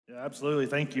Yeah, absolutely.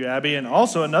 Thank you, Abby. And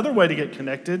also another way to get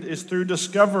connected is through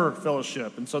Discover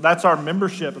Fellowship. And so that's our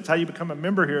membership. It's how you become a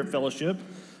member here at Fellowship.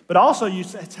 But also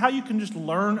it's how you can just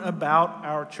learn about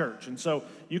our church. And so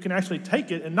you can actually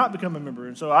take it and not become a member.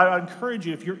 And so I encourage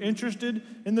you, if you're interested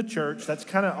in the church, that's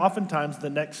kind of oftentimes the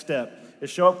next step, is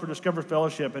show up for Discover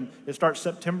Fellowship. And it starts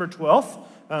September 12th.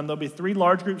 There'll be 3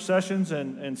 large group sessions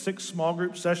and 6 small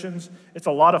group sessions. It's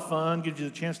a lot of fun, gives you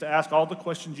the chance to ask all the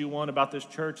questions you want about this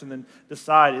church and then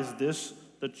decide, is this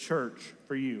the church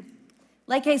for you?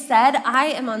 Like I said, I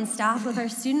am on staff with our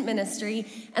student ministry,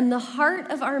 and the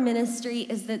heart of our ministry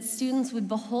is that students would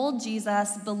behold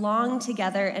Jesus, belong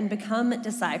together, and become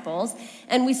disciples.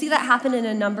 And we see that happen in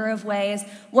a number of ways.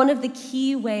 One of the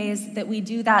key ways that we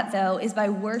do that, though, is by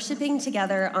worshiping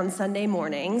together on Sunday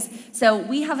mornings. So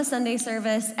we have a Sunday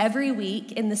service every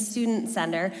week in the Student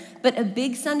Center, but a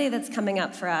big Sunday that's coming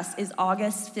up for us is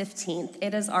August 15th.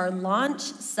 It is our launch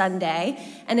Sunday,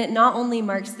 and it not only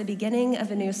marks the beginning of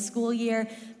a new school year,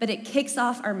 but it kicks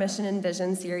off our Mission and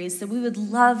Vision series. So we would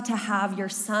love to have your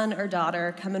son or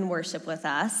daughter come and worship with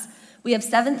us. We have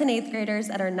 7th and 8th graders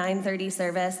at our 9:30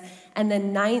 service, and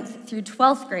then 9th through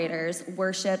 12th graders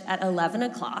worship at 11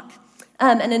 o'clock.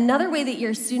 And another way that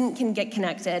your student can get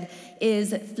connected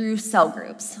is through cell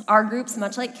groups. Our groups,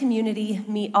 much like Community,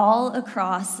 meet all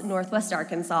across Northwest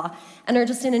Arkansas and are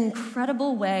just an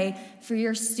incredible way for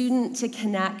your student to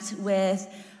connect with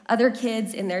other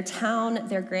kids in their town,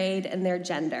 their grade, and their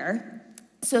gender.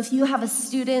 So if you have a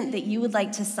student that you would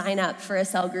like to sign up for a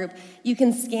cell group, you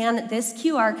can scan this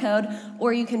QR code,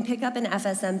 or you can pick up an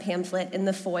FSM pamphlet in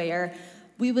the foyer.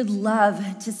 We would love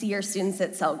to see your students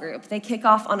at cell group. They kick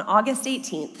off on August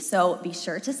 18th, so be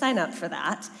sure to sign up for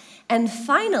that. And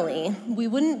finally, we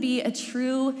wouldn't be a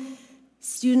true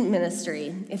student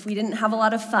ministry if we didn't have a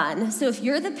lot of fun. So if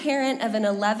you're the parent of an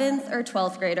 11th or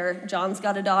 12th grader, John's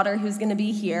got a daughter who's going to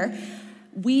be here,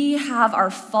 we have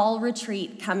our fall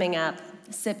retreat coming up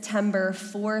September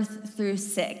 4th through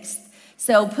 6th.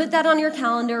 So put that on your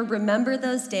calendar, remember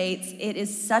those dates. It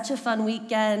is such a fun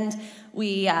weekend.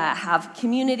 We have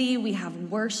community, we have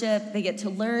worship, they get to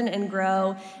learn and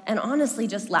grow, and honestly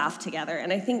just laugh together.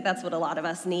 And I think that's what a lot of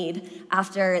us need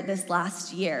after this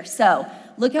last year. So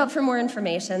look out for more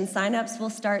information. Sign-ups will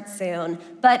start soon.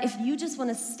 But if you just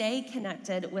want to stay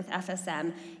connected with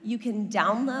FSM, you can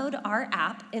download our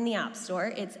app in the App Store.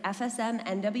 It's FSM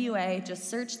NWA. Just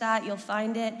search that, you'll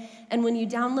find it. And when you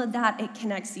download that, it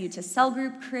connects you to cell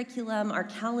group curriculum, our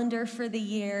calendar for the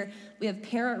year. We have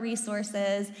parent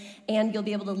resources, and you'll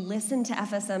be able to listen to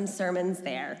FSM sermons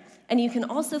there. And you can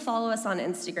also follow us on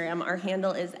Instagram. Our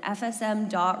handle is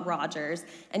fsm.rogers,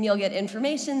 and you'll get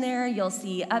information there. You'll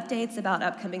see updates about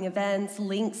upcoming events,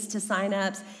 links to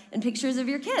signups, and pictures of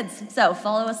your kids. So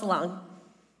follow us along.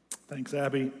 Thanks,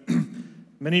 Abby.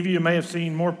 Many of you may have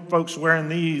seen more folks wearing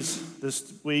these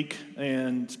this week,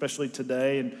 and especially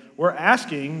today. And we're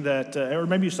asking that, or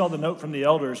maybe you saw the note from the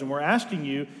elders, and we're asking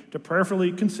you to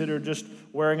prayerfully consider just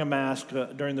wearing a mask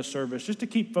during the service, just to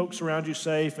keep folks around you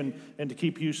safe and to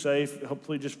keep you safe,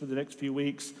 hopefully just for the next few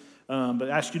weeks. But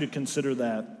ask you to consider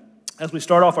that. As we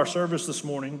start off our service this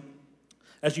morning,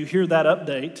 as you hear that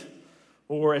update,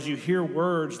 or as you hear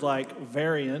words like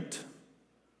variant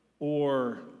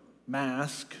or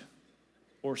mask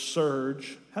or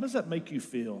surge, how does that make you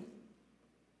feel?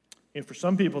 And for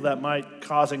some people, that might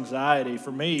cause anxiety.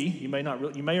 For me, you may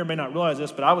or may not realize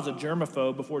this, but I was a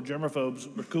germaphobe before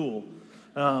germaphobes were cool,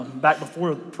 back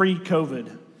before pre-COVID.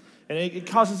 And it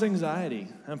causes anxiety.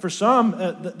 And for some,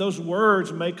 those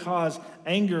words may cause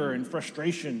anger and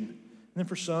frustration. And then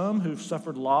for some who've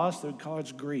suffered loss, they would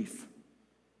cause grief.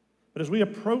 But as we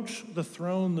approach the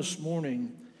throne this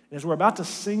morning, and as we're about to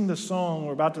sing the song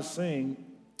we're about to sing,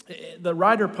 the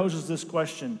writer poses this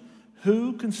question: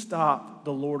 who can stop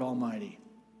the Lord Almighty?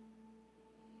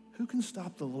 Who can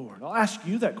stop the Lord? I'll ask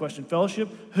you that question, fellowship.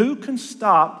 Who can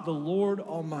stop the Lord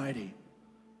Almighty?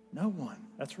 No one.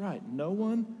 That's right. No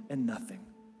one and nothing.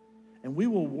 And we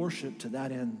will worship to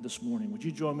that end this morning. Would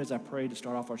you join me as I pray to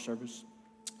start off our service?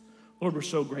 Lord, we're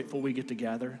so grateful we get to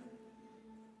gather.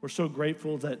 We're so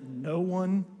grateful that no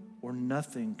one or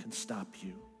nothing can stop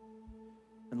you.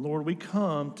 And Lord, we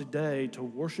come today to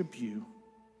worship you.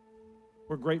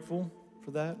 We're grateful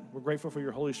for that. We're grateful for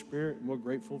your Holy Spirit, and we're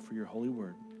grateful for your holy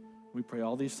word. We pray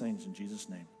all these things in Jesus'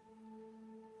 name.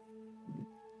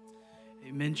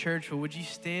 Amen, church. Well, would you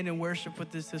stand and worship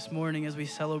with us this morning as we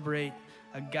celebrate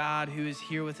a God who is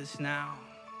here with us now?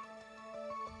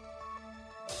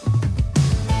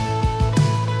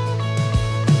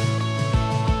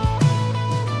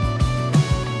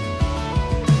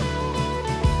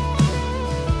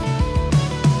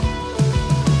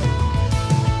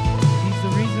 He's the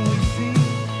reason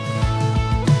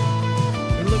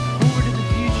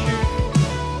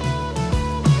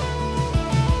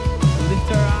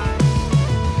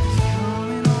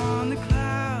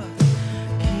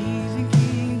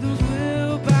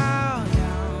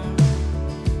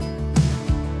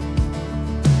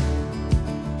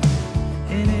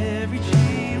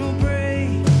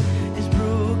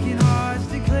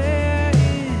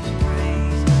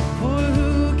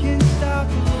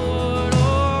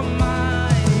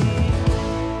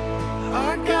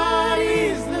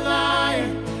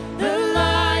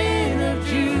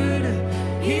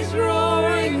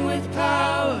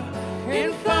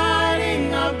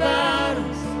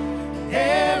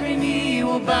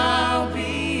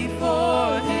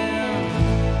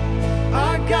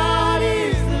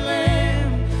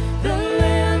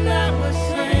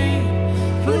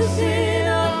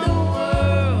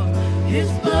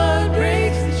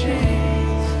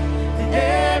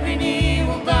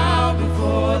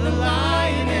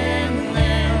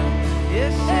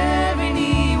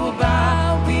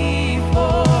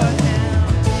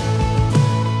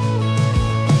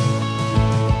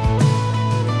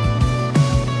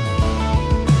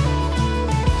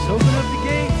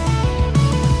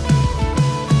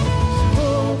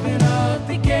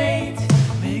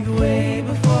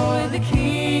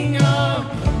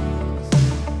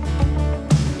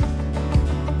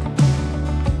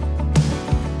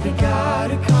God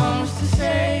who comes to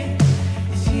save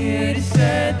is here to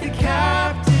set the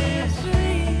captives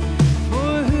free.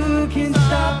 For who can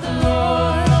stop the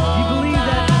Lord? Do you believe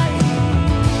that?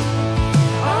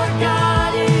 Our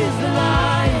God is the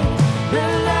Lion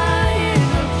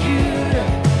of Judah.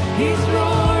 He's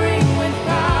roaring with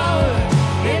power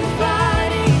and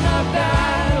fighting our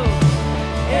battles.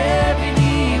 Every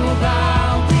knee will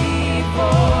bow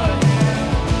before Him.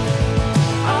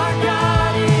 Our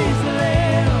God is the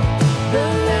Lamb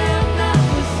that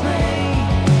was slain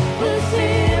for the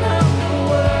sin of the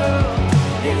world.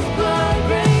 His blood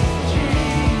breaks the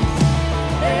chains.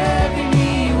 Every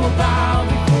knee will bow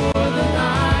before the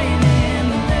Lion and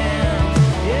the Lamb.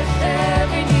 Yes,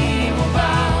 every knee will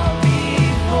bow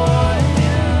before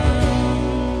Him.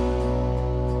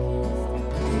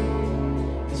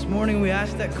 This morning we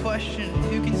asked that question,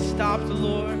 who can stop the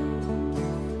Lord?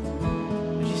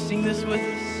 Would you sing this with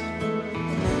us?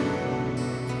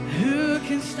 Who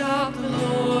can stop the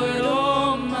Lord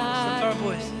Almighty? Lift our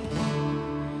voices.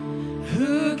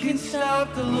 Who can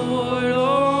stop the Lord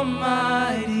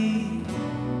Almighty?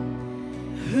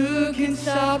 Who can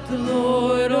stop the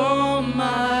Lord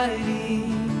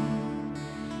Almighty?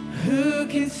 Who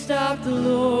can stop the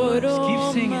Lord Almighty? Just keep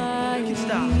singing. Who can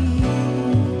stop?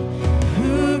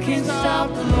 Who can stop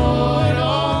the Lord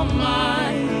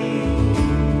Almighty?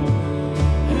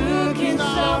 Who can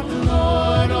stop the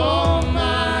Lord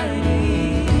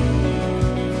Almighty?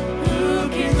 Who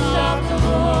can stop the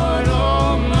Lord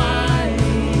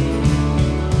Almighty?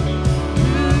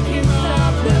 Who can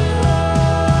stop the Lord?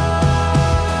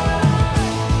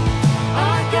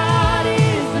 Our God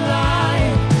is the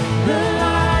Lion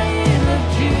of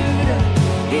Judah.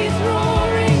 He's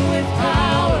roaring with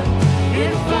power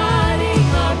and fighting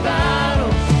our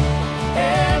battles.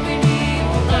 Every knee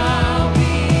will bow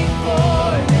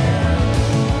before Him.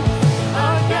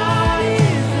 Our God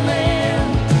is the Lamb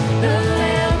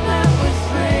that was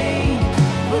slain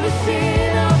for the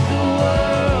sin of the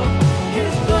world.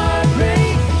 His blood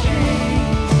breaks the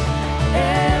chains.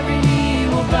 Every knee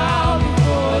will bow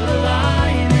before the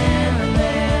Lion and the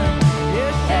Lamb.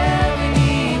 Yes, every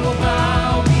knee will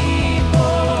bow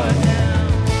before Him.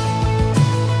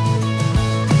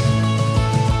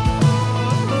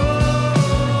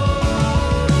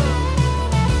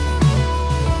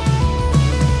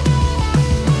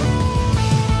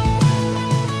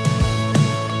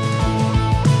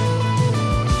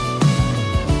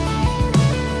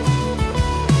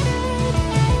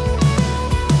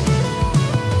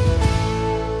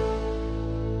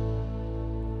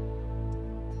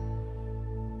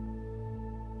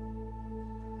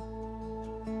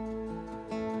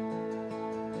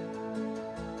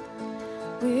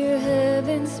 We're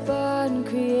heaven's spun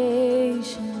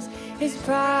creations, His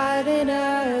pride and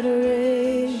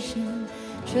adoration,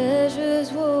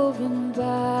 treasures woven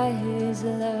by His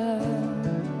love.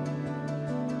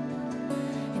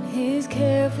 In His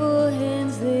careful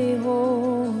hands they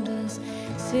hold us,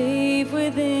 safe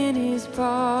within His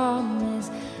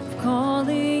promise of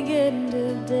calling and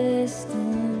of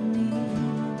destiny.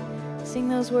 Sing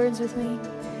those words with me.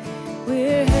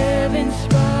 We're heaven's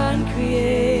spun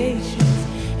creations,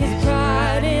 His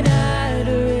pride and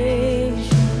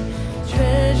adoration,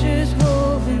 treasures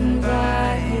woven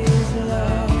by His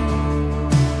love.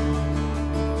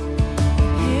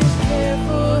 His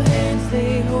careful hands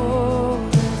they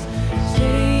hold us,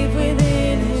 safe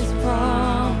within His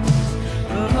promise,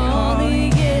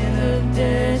 calling it of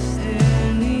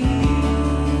destiny.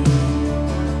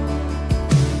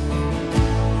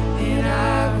 And I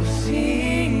will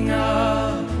sing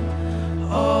of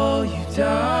all You've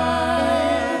done.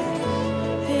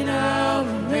 And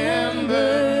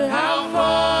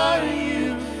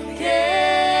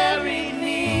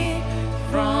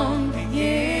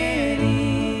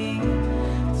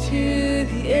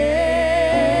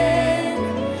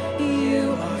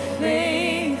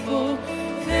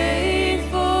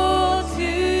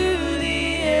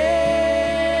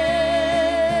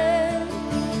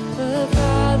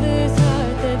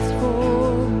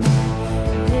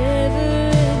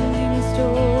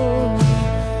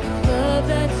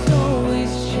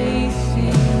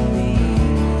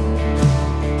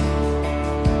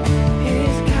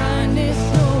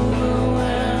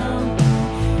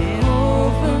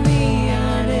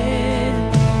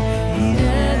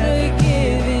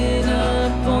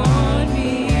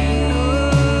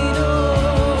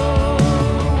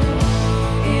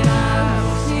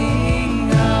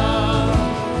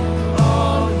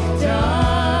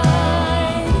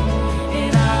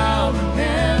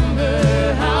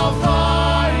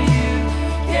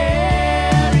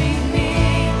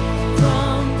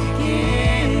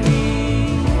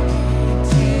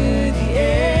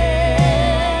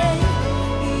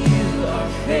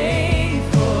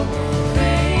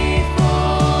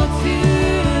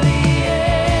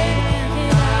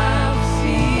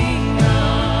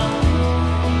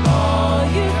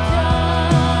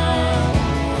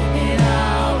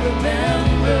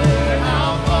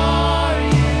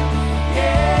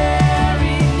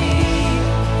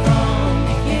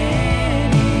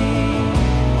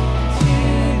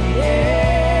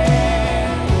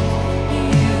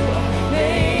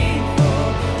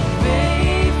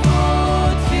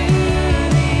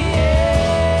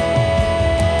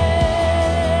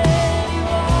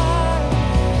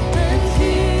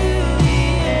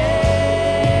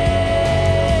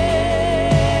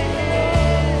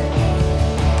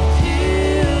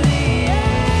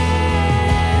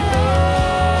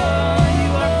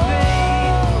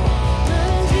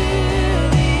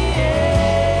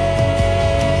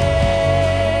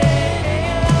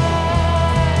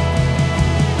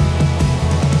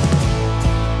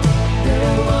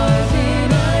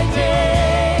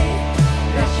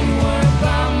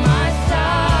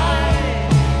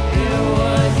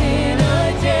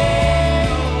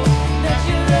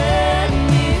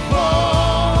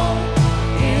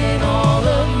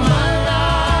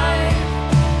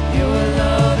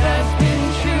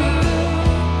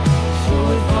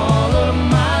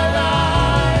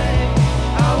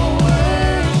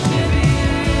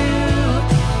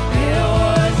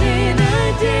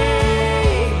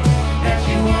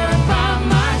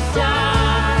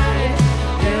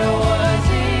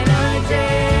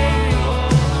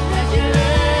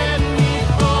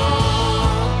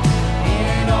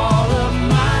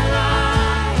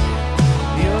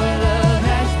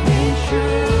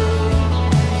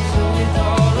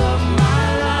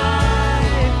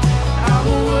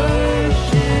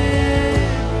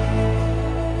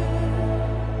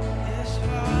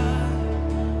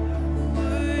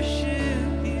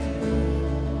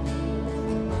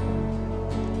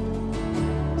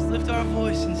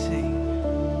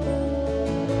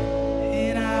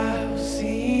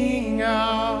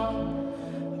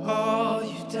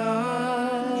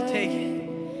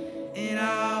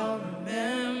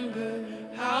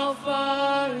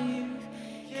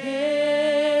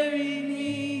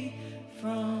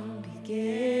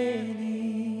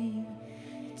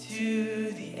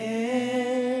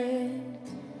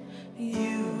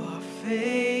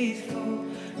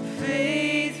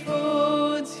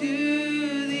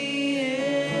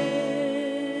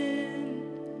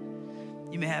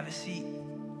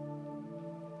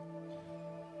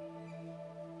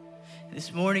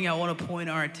This morning, I want to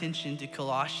point our attention to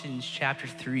Colossians chapter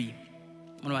 3,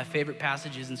 one of my favorite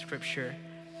passages in Scripture.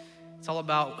 It's all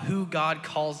about who God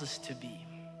calls us to be.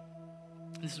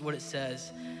 This is what it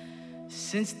says.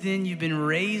 Since then, you've been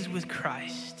raised with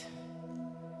Christ.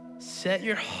 Set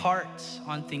your hearts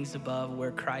on things above where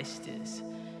Christ is,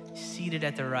 seated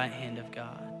at the right hand of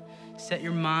God. Set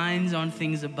your minds on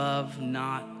things above,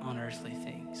 not on earthly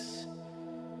things.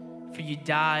 For you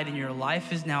died, and your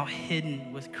life is now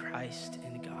hidden with Christ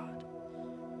in God.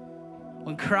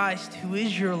 When Christ, who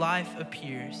is your life,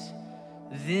 appears,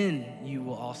 then you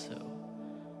will also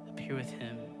appear with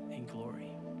him in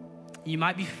glory. You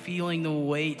might be feeling the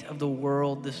weight of the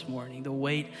world this morning, the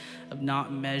weight of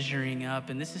not measuring up.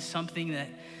 And this is something that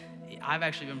I've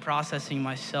actually been processing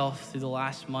myself through the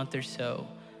last month or so.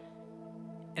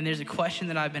 And there's a question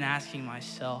that I've been asking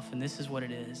myself, and this is what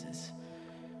it is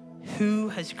who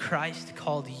has Christ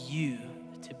called you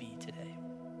to be today?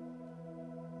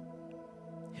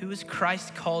 Who has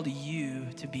Christ called you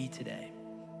to be today?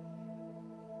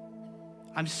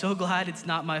 I'm so glad it's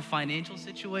not my financial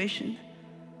situation.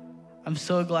 I'm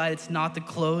so glad it's not the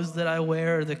clothes that I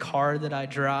wear or the car that I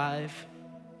drive.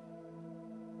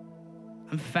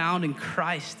 I'm found in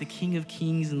Christ, the King of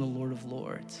Kings and the Lord of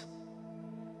Lords.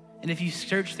 And if you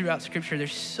search throughout Scripture,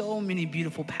 there's so many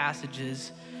beautiful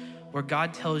passages where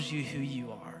God tells you who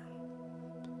you are.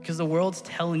 Because the world's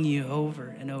telling you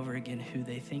over and over again who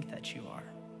they think that you are.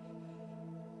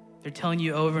 They're telling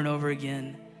you over and over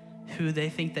again who they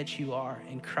think that you are.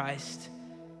 And Christ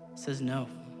says, no,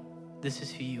 this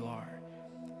is who you are.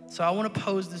 So I want to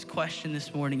pose this question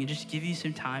this morning and just give you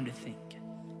some time to think.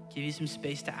 Give you some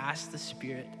space to ask the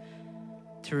Spirit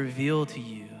to reveal to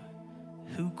you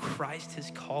who Christ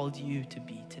has called you to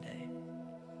be today.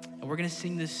 And we're going to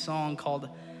sing this song called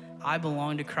I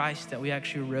Belong to Christ that we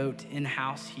actually wrote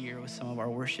in-house here with some of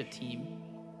our worship team.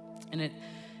 And it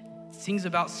sings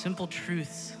about simple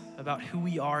truths about who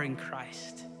we are in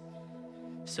Christ.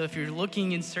 So if you're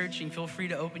looking and searching, feel free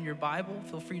to open your Bible,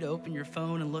 feel free to open your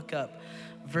phone and look up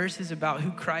verses about who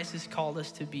Christ has called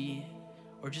us to be,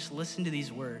 or just listen to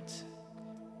these words.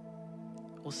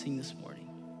 We'll sing this morning.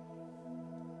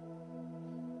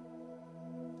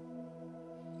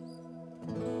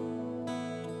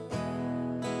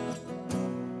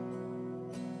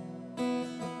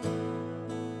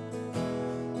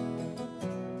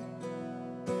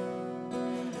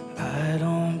 I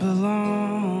don't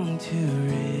belong to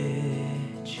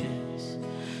riches,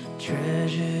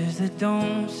 treasures that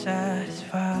don't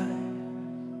satisfy,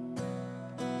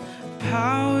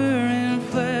 power and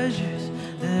pleasures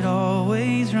that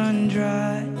always run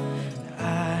dry.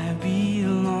 I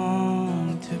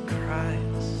belong to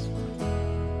Christ.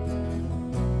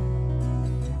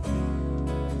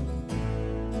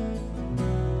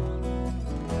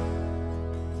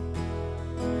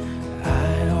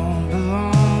 I don't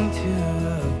belong to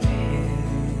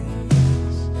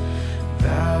opinions,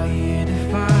 value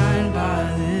defined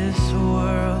by this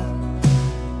world,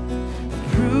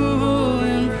 approval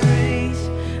and praise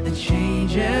that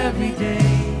change every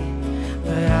day,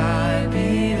 but I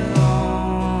belong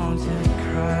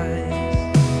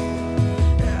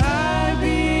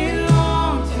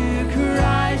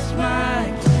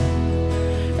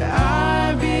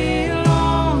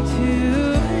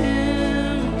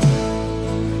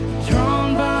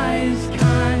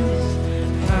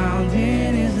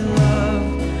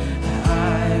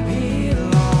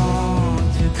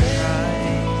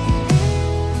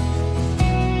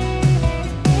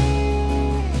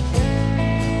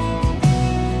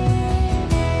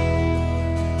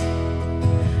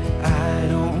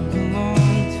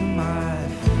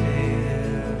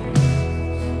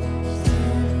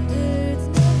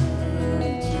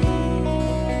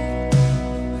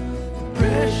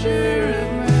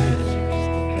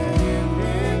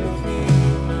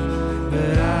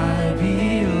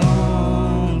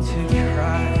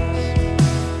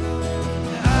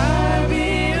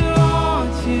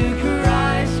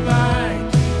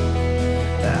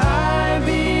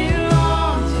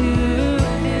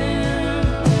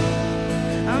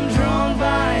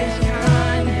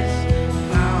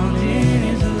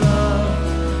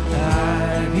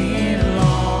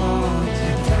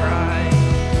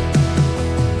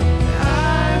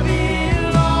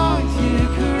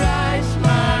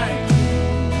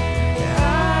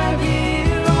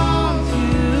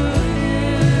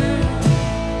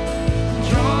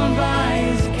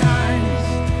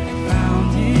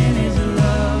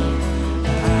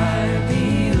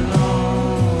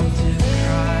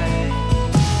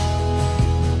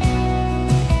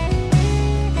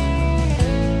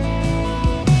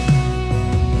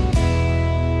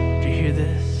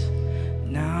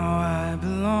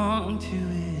to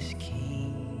his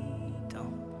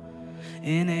kingdom,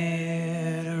 an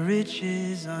heir to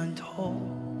riches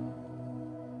untold,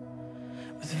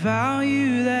 with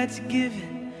value that's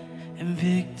given and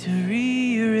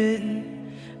victory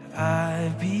written.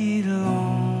 I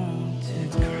belong to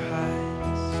Christ.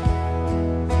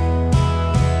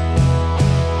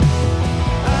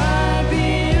 I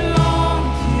belong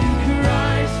to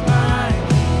Christ, my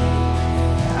King.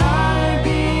 I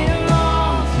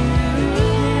belong to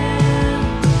him,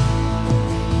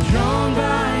 drawn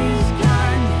by his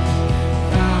kindness,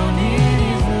 found in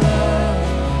his love.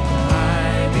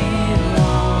 I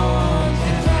belong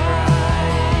to Christ.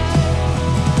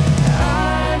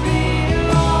 I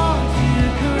belong to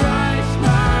Christ,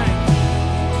 my King.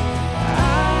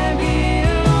 I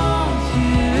belong to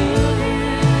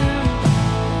him,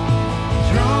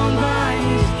 drawn by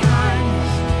his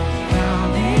kindness,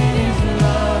 found in his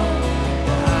love.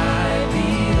 I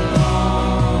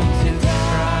belong to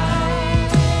Christ.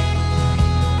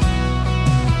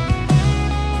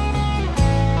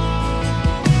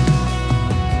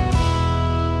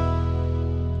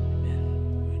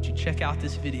 Would you check out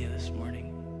this video this morning?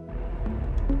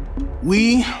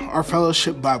 We are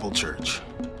Fellowship Bible Church.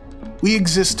 We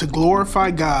exist to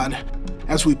glorify God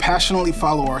as we passionately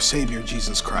follow our Savior,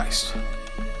 Jesus Christ.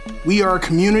 We are a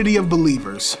community of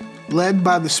believers led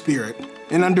by the Spirit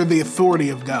and under the authority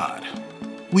of God.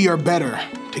 We are better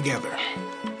together.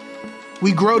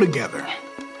 We grow together.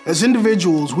 As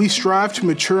individuals, we strive to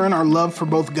mature in our love for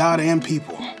both God and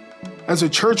people. As a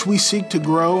church, we seek to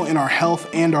grow in our health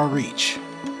and our reach.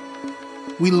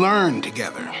 We learn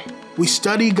together. We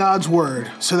study God's Word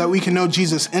so that we can know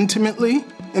Jesus intimately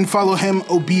and follow Him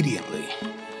obediently.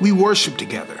 We worship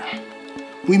together.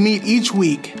 We meet each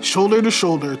week, shoulder to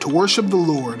shoulder, to worship the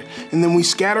Lord, and then we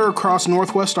scatter across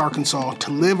Northwest Arkansas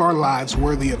to live our lives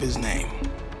worthy of His name.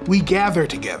 We gather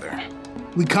together.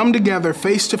 We come together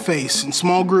face to face in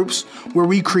small groups where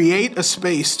we create a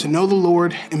space to know the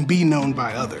Lord and be known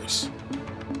by others.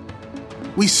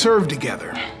 We serve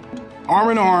together.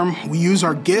 Arm in arm, we use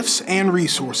our gifts and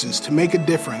resources to make a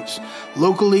difference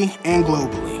locally and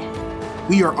globally.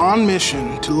 We are on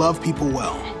mission to love people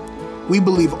well. We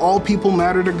believe all people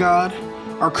matter to God,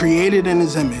 are created in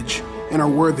His image, and are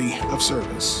worthy of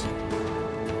service.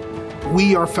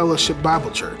 We are Fellowship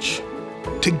Bible Church.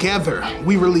 Together,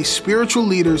 we release spiritual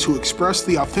leaders who express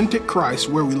the authentic Christ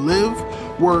where we live,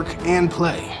 work, and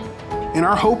play. And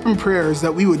our hope and prayer is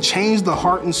that we would change the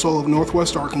heart and soul of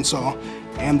Northwest Arkansas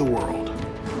and the world.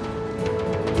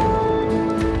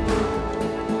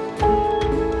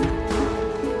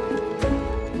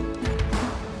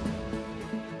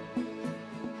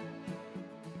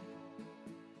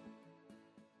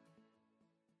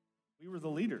 We were the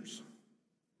leaders.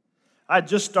 I had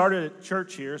just started at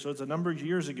church here, so it's a number of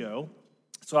years ago.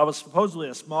 So I was supposedly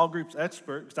a small groups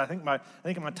expert because I think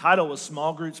my title was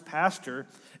small groups pastor.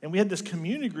 And we had this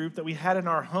community group that we had in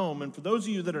our home. And for those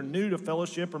of you that are new to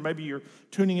Fellowship, or maybe you're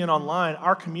tuning in online,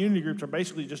 our community groups are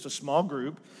basically just a small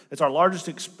group. It's our largest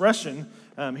expression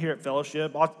here at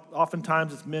Fellowship.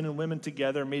 Oftentimes it's men and women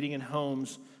together meeting in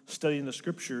homes, studying the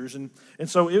scriptures. And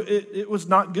so it was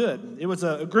not good. It was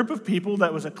a group of people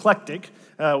that was eclectic.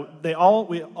 We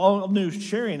all knew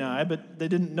Sherry and I, but they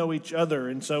didn't know each other.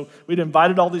 And so we'd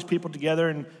invited all these people together.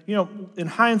 And, in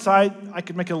hindsight, I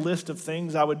could make a list of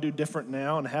things I would do different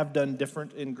now and have done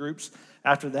different in groups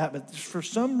after that. But for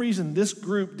some reason, this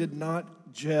group did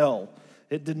not gel.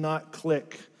 It did not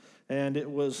click. And it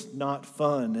was not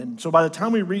fun. And so by the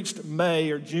time we reached May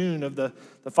or June of the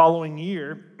following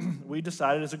year, we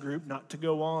decided as a group not to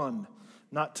go on,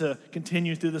 not to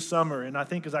continue through the summer. And I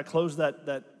think as I closed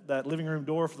that living room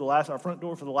door our front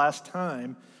door for the last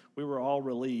time, we were all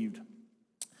relieved.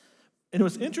 And it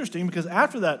was interesting because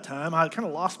after that time, I kind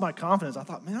of lost my confidence. I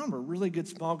thought, man, I'm a really good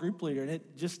small group leader. And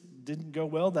it just didn't go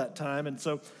well that time. And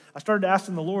so I started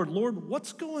asking the Lord,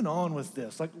 what's going on with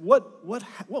this? Like, what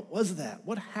was that?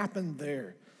 What happened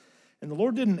there? And the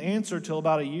Lord didn't answer till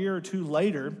about a year or two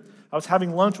later. I was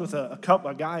having lunch with a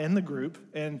guy in the group,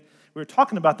 and we were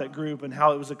talking about that group and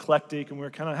how it was eclectic, and we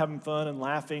were kind of having fun and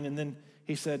laughing. And then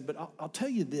he said, but I'll tell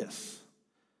you this.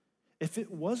 If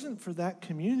it wasn't for that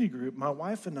community group, my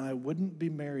wife and I wouldn't be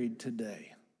married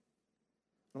today.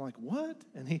 I'm like, what?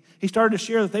 And he started to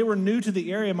share that they were new to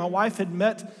the area. My wife had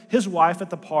met his wife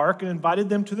at the park and invited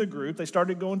them to the group. They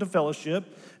started going to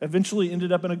Fellowship, eventually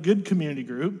ended up in a good community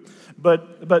group.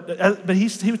 But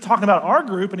he was talking about our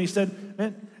group, and he said,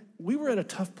 man, we were at a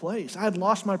tough place. I had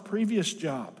lost my previous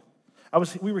job.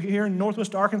 We were here in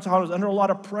Northwest Arkansas. I was under a lot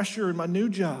of pressure in my new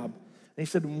job. And he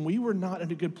said, we were not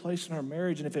in a good place in our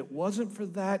marriage, and if it wasn't for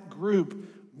that group,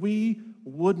 we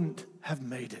wouldn't have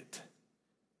made it.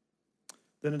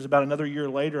 Then it's about another year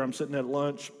later, I'm sitting at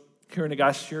lunch hearing a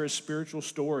guy share his spiritual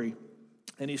story.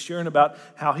 And he's sharing about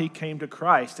how he came to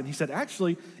Christ. And he said,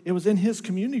 actually, it was in his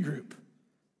community group,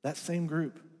 that same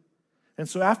group. And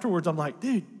so afterwards, I'm like,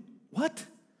 dude, what?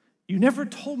 You never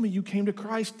told me you came to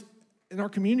Christ in our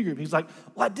community group. He's like,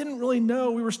 well, I didn't really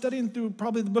know. We were studying through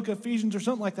probably the book of Ephesians or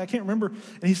something like that. I can't remember.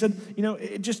 And he said,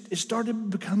 it started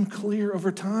to become clear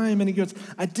over time. And he goes,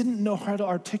 I didn't know how to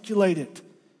articulate it.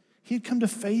 He had come to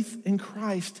faith in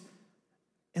Christ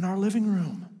in our living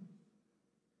room.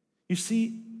 You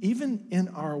see, even in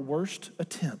our worst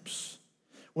attempts,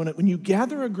 when you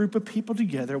gather a group of people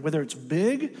together, whether it's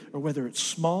big or whether it's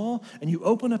small, and you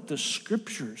open up the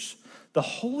scriptures, the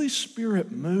Holy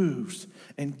Spirit moves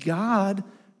and God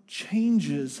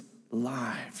changes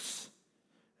lives.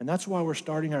 And that's why we're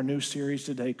starting our new series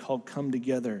today called Come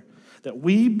Together. That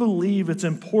we believe it's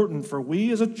important for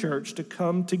we as a church to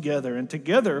come together. And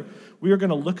together, we are going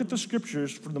to look at the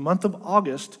scriptures for the month of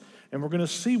August, and we're going to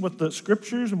see what the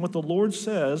scriptures and what the Lord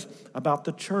says about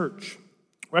the church.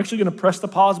 We're actually going to press the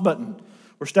pause button.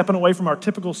 We're stepping away from our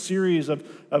typical series of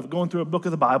going through a book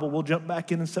of the Bible. We'll jump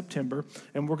back in September,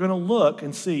 and we're going to look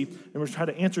and see, and we're trying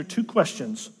to answer two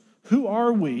questions. Who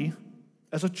are we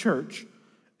as a church,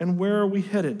 and where are we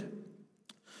headed?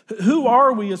 Who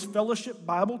are we as Fellowship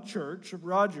Bible Church of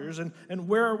Rogers, and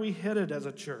where are we headed as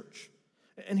a church?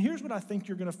 And here's what I think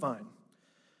you're going to find.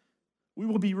 We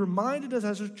will be reminded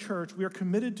as a church, we are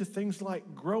committed to things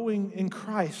like growing in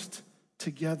Christ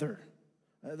together.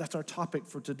 That's our topic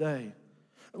for today.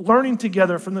 Learning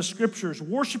together from the scriptures,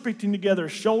 worshiping together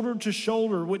shoulder to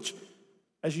shoulder, which,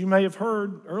 as you may have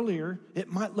heard earlier,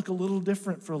 it might look a little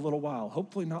different for a little while.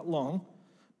 Hopefully not long,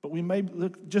 but we may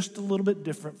look just a little bit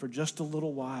different for just a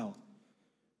little while.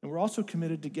 And we're also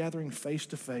committed to gathering face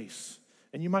to face.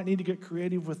 And you might need to get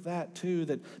creative with that too,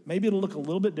 that maybe it'll look a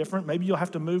little bit different. Maybe you'll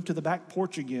have to move to the back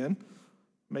porch again.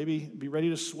 Maybe be ready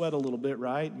to sweat a little bit,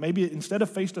 right? Maybe instead of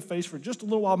face-to-face for just a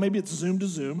little while, maybe it's Zoom to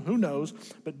Zoom, who knows?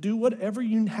 But do whatever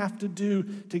you have to do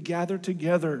to gather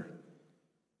together,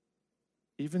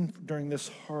 even during this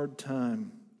hard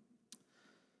time.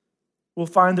 We'll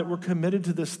find that we're committed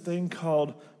to this thing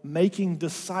called making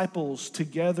disciples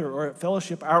together, or at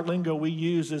Fellowship, our lingo we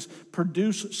use is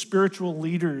produce spiritual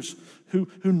leaders who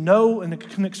know and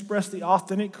can express the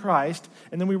authentic Christ,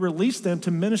 and then we release them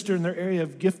to minister in their area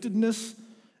of giftedness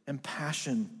and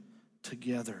passion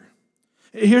together.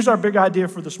 Here's our big idea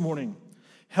for this morning.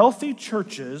 Healthy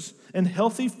churches and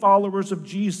healthy followers of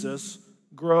Jesus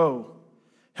grow.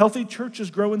 Healthy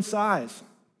churches grow in size,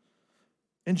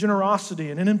 in generosity,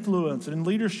 and in influence, and in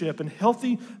leadership. And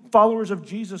healthy followers of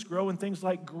Jesus grow in things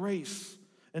like grace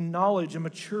and knowledge and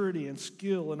maturity and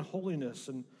skill and holiness.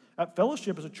 And at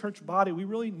Fellowship, as a church body, we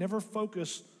really never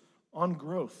focus on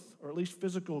growth, or at least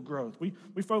physical growth.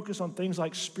 We focus on things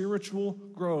like spiritual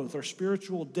growth or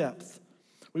spiritual depth.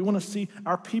 We want to see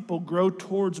our people grow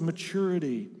towards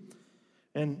maturity.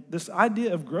 And this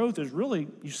idea of growth is really,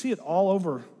 you see it all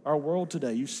over our world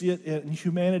today. You see it in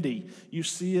humanity. You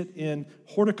see it in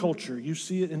horticulture. You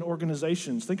see it in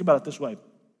organizations. Think about it this way.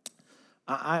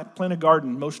 I plant a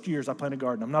garden. Most years I plant a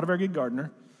garden. I'm not a very good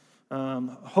gardener.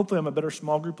 Hopefully I'm a better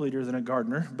small group leader than a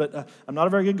gardener, but I'm not a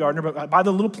very good gardener. But I buy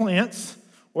the little plants,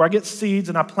 or I get seeds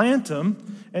and I plant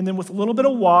them, and then with a little bit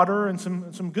of water and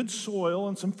some good soil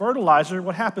and some fertilizer,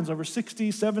 what happens over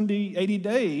 60, 70, 80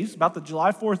 days, about the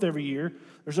July 4th every year,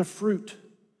 there's a fruit.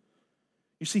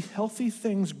 You see, healthy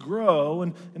things grow,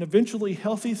 and eventually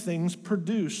healthy things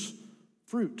produce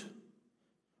fruit.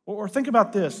 Or think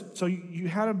about this. So you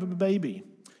had a baby,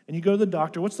 and you go to the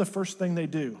doctor. What's the first thing they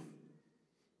do?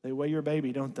 They weigh your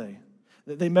baby, don't they?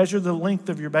 They measure the length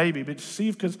of your baby, but see,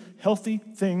 because healthy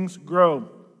things grow.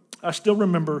 I still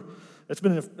remember, it's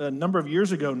been a number of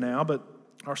years ago now, but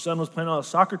our son was playing on a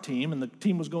soccer team, and the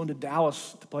team was going to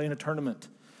Dallas to play in a tournament.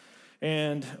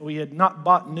 And we had not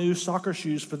bought new soccer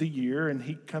shoes for the year, and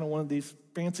he kind of wanted these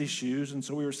fancy shoes, and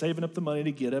so we were saving up the money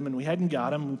to get him, and we hadn't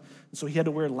got him, and so he had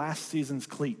to wear last season's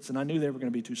cleats, and I knew they were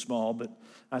going to be too small, but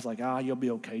I was like, you'll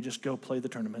be okay, just go play the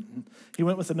tournament. And he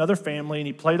went with another family, and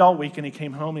he played all week, and he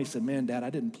came home, and he said, man, Dad, I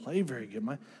didn't play very good.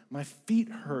 My feet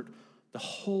hurt the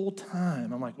whole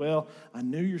time. I'm like, well, I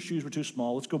knew your shoes were too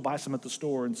small. Let's go buy some at the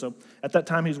store. And so at that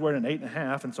time, he was wearing an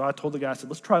 8.5, and so I told the guy, I said,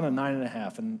 let's try it on a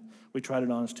 9.5, and we tried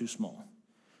it on, it's too small.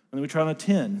 And then we tried on a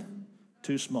 10,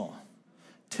 too small.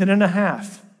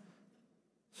 10.5,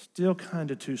 still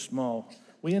kind of too small.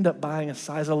 We end up buying a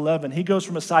size 11. He goes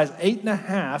from a size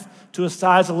 8.5 to a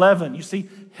size 11. You see,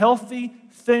 healthy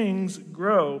things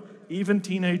grow, even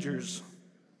teenagers.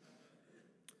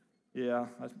 Yeah,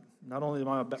 not only am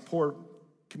I a poor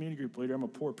community group leader, I'm a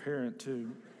poor parent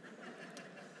too.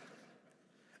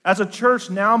 As a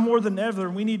church, now more than ever,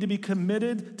 we need to be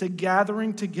committed to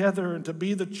gathering together and to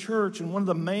be the church. And one of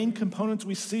the main components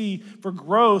we see for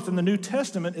growth in the New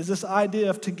Testament is this idea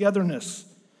of togetherness.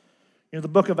 You know, the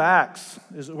book of Acts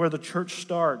is where the church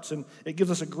starts, and it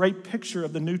gives us a great picture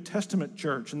of the New Testament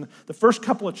church. And the first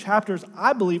couple of chapters,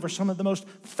 I believe, are some of the most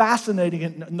fascinating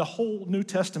in the whole New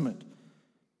Testament.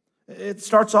 It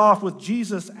starts off with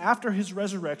Jesus after his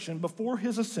resurrection, before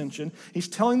his ascension. He's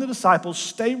telling the disciples,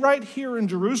 stay right here in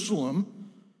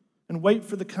Jerusalem and wait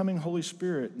for the coming Holy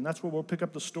Spirit. And that's where we'll pick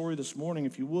up the story this morning.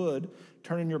 If you would,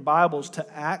 turn in your Bibles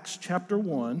to Acts chapter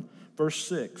 1, verse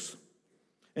 6.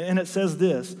 And it says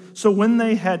this, so when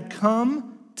they had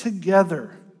come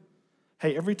together.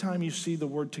 Hey, every time you see the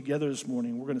word together this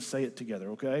morning, we're going to say it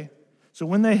together, okay? So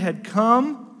when they had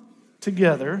come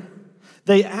together,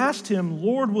 they asked him,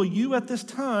 Lord, will you at this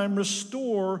time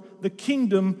restore the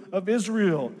kingdom of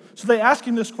Israel? So they ask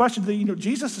him this question.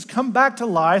 Jesus has come back to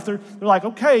life. They're like,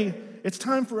 okay, it's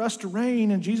time for us to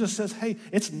reign. And Jesus says, hey,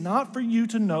 it's not for you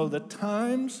to know the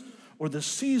times or the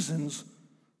seasons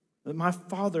that my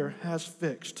Father has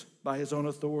fixed by his own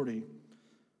authority.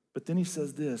 But then he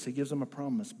says this, he gives them a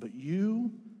promise. But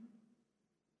you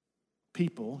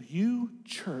people, you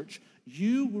church,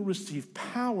 you will receive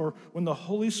power when the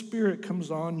Holy Spirit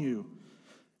comes on you.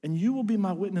 And you will be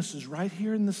my witnesses right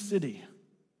here in the city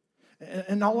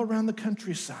and all around the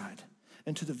countryside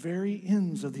and to the very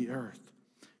ends of the earth.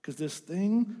 Because this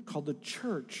thing called the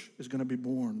church is going to be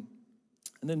born.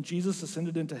 And then Jesus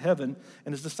ascended into heaven,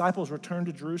 and his disciples returned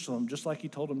to Jerusalem just like he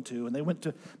told them to. And they went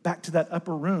back to that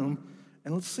upper room,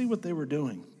 and let's see what they were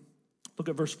doing. Look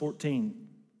at verse 14.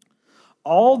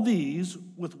 All these,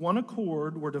 with one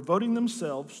accord, were devoting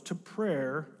themselves to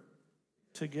prayer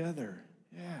together.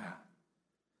 Yeah.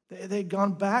 They'd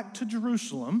gone back to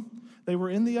Jerusalem. They were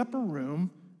in the upper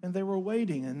room, and they were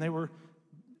waiting, and they were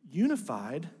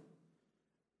unified,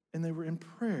 and they were in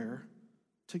prayer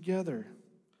together.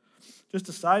 Just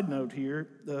a side note here,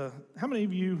 how many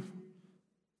of you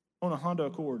own a Honda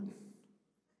Accord?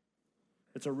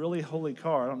 It's a really holy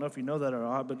car. I don't know if you know that or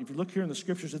not, but if you look here in the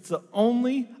scriptures, it's the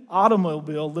only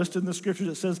automobile listed in the scriptures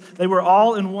that says they were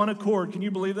all in one accord. Can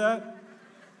you believe that?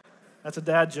 That's a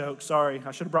dad joke. Sorry,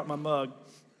 I should have brought my mug.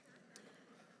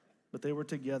 But they were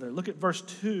together. Look at verse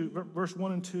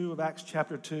 1 and 2 of Acts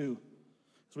chapter 2.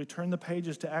 As we turn the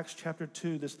pages to Acts chapter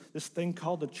 2, this thing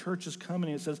called the church is coming.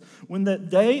 It says, when the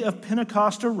day of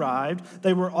Pentecost arrived,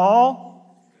 they were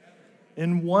all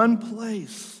in one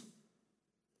place.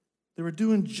 They were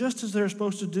doing just as they were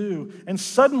supposed to do. And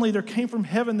suddenly there came from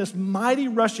heaven this mighty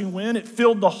rushing wind. It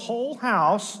filled the whole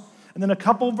house. And then a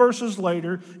couple verses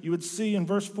later, you would see in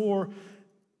verse 4,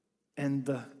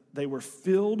 they were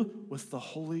filled with the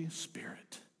Holy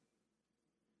Spirit.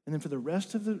 And then for the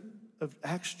rest of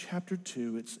Acts chapter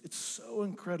 2, it's so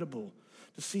incredible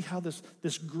to see how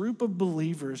this group of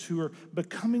believers who are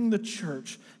becoming the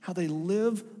church, how they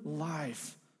live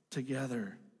life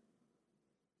together.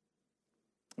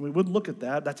 And we would look at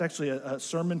that. That's actually a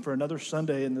sermon for another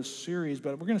Sunday in this series,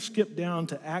 but we're going to skip down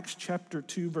to Acts chapter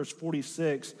 2, verse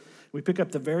 46. We pick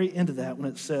up the very end of that when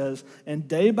it says, and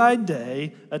day by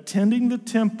day, attending the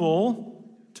temple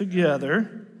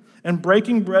together and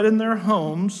breaking bread in their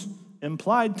homes,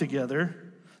 implied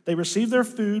together, they received their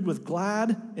food with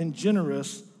glad and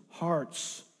generous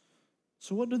hearts.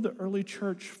 So what did the early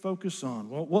church focus on?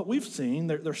 Well, what we've seen,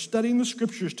 they're studying the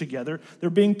scriptures together.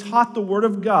 They're being taught the word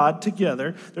of God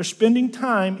together. They're spending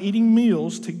time eating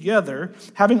meals together,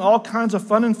 having all kinds of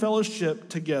fun and fellowship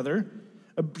together,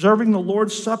 observing the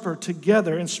Lord's Supper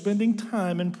together, and spending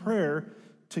time in prayer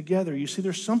together. You see,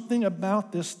 there's something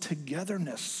about this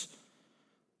togetherness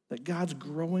that God's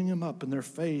growing them up in their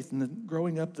faith and then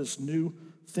growing up this new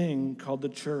thing called the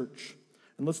church.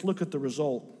 And let's look at the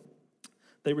result.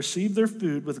 They received their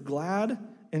food with glad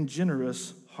and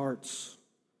generous hearts,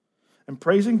 and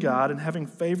praising God and having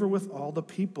favor with all the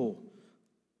people.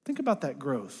 Think about that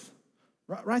growth.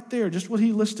 Right there, just what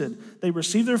he listed. They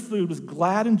received their food with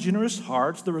glad and generous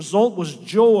hearts. The result was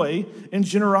joy and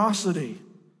generosity.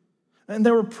 And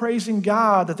they were praising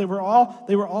God, that they were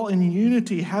all in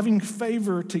unity, having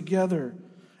favor together.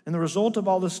 And the result of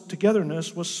all this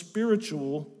togetherness was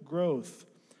spiritual growth.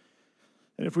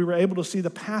 And if we were able to see the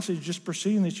passage just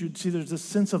preceding this, you'd see there's this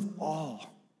sense of awe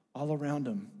all around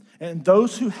them. And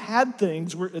those who had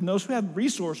things and those who had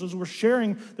resources were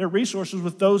sharing their resources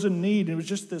with those in need. And it was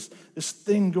just this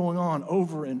thing going on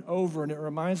over and over. And it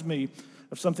reminds me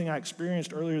of something I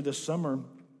experienced earlier this summer.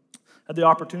 I had the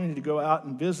opportunity to go out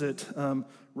and visit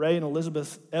Ray and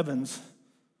Elizabeth Evans'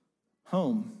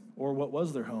 home, or what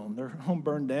was their home. Their home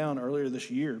burned down earlier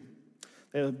this year.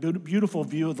 They had a beautiful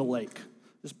view of the lake.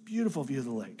 this beautiful view of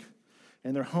the lake.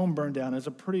 And their home burned down. It's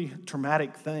a pretty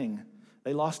traumatic thing.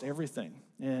 They lost everything.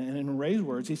 And in Ray's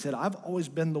words, he said, I've always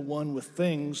been the one with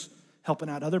things helping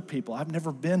out other people. I've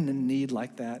never been in need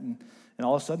like that. And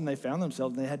all of a sudden they found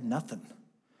themselves and they had nothing.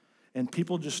 And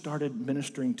people just started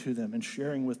ministering to them and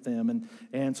sharing with them.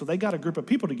 And so they got a group of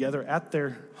people together at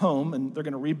their home, and they're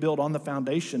going to rebuild on the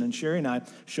foundation. And Sherry and I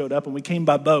showed up, and we came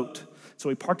by boat. So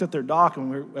we parked at their dock,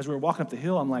 and as we were walking up the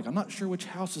hill, I'm like, I'm not sure which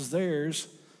house is theirs.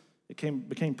 It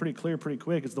became pretty clear pretty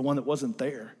quick. It's the one that wasn't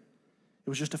there. It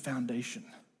was just a foundation.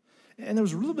 And it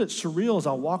was a little bit surreal as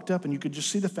I walked up, and you could just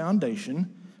see the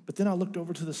foundation. But then I looked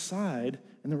over to the side,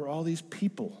 and there were all these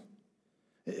people.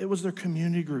 It was their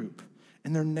community group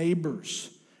and their neighbors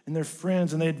and their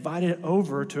friends, and they invited it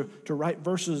over to write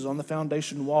verses on the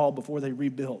foundation wall before they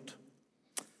rebuilt.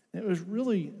 And it was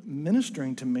really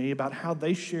ministering to me about how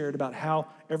they shared about how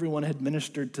everyone had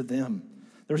ministered to them.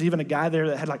 There was even a guy there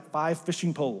that had like 5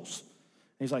 fishing poles.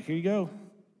 And he's like, here you go.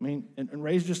 I mean, and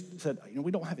Ray just said,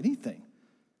 we don't have anything.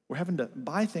 We're having to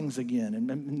buy things again.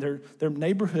 And their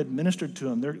neighborhood ministered to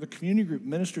them. Their community group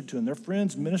ministered to them. Their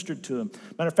friends ministered to them.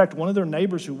 Matter of fact, one of their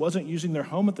neighbors who wasn't using their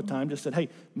home at the time just said, hey,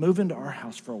 move into our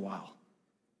house for a while.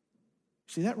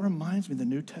 See, that reminds me of the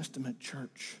New Testament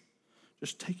church,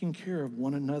 just taking care of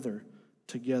one another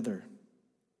together.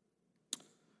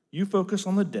 You focus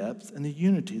on the depth and the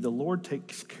unity. The Lord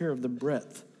takes care of the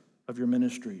breadth of your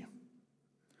ministry.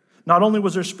 Not only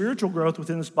was there spiritual growth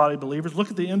within this body of believers, look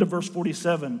at the end of verse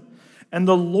 47. And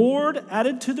the Lord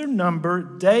added to their number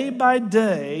day by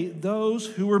day those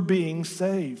who were being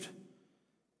saved.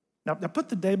 Now put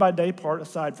the day by day part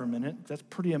aside for a minute. That's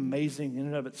pretty amazing in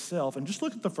and of itself. And just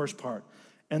look at the first part.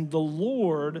 And the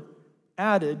Lord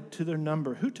added to their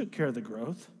number. Who took care of the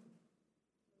growth?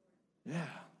 Yeah,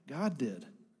 God did.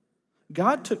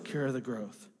 God took care of the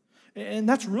growth. And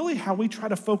that's really how we try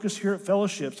to focus here at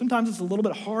Fellowship. Sometimes it's a little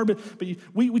bit hard, but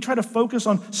we try to focus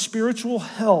on spiritual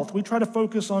health. We try to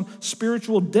focus on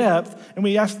spiritual depth, and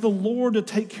we ask the Lord to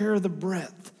take care of the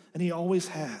breadth, and He always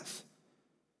has.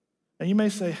 And you may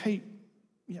say, hey,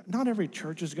 not every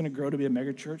church is going to grow to be a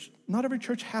megachurch. Not every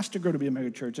church has to grow to be a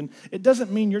megachurch. And it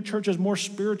doesn't mean your church is more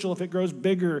spiritual if it grows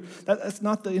bigger. That's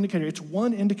not the indicator. It's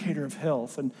one indicator of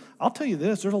health. And I'll tell you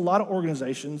this, there's a lot of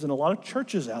organizations and a lot of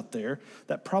churches out there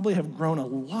that probably have grown a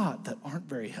lot that aren't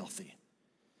very healthy.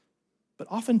 But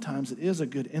oftentimes it is a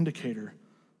good indicator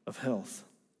of health.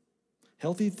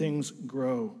 Healthy things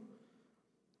grow,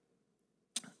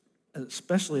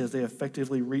 especially as they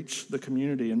effectively reach the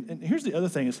community. And here's the other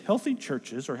thing is healthy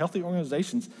churches or healthy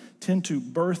organizations tend to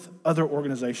birth other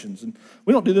organizations. And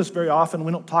we don't do this very often.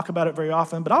 We don't talk about it very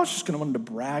often, but I was just wanted to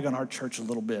brag on our church a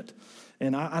little bit.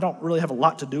 And I don't really have a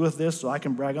lot to do with this, so I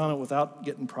can brag on it without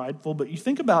getting prideful. But you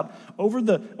think about over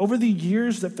the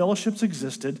years that Fellowship's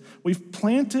existed, we've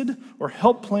planted or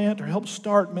helped plant or helped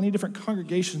start many different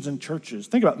congregations and churches.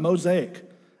 Think about Mosaic.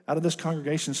 Out of this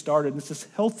congregation started, and it's this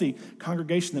healthy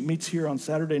congregation that meets here on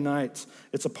Saturday nights.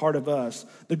 It's a part of us.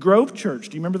 The Grove Church,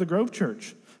 do you remember the Grove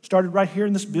Church? Started right here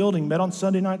in this building, met on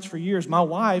Sunday nights for years. My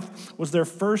wife was their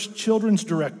first children's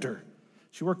director.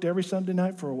 She worked every Sunday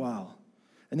night for a while.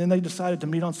 And then they decided to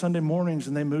meet on Sunday mornings,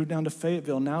 and they moved down to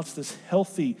Fayetteville. Now it's this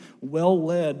healthy,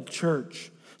 well-led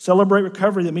church. Celebrate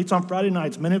Recovery that meets on Friday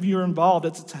nights. Many of you are involved.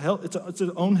 It's its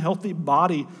own healthy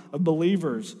body of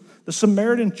believers. The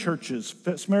Samaritan churches,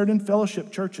 Samaritan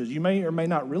Fellowship churches, you may or may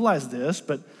not realize this,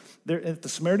 but they're at the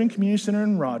Samaritan Community Center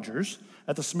in Rogers,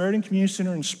 at the Samaritan Community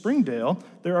Center in Springdale,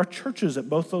 there are churches at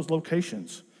both those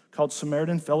locations called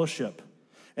Samaritan Fellowship.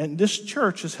 And this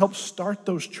church has helped start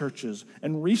those churches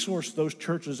and resource those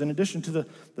churches in addition to the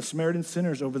Samaritan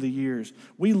centers over the years.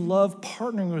 We love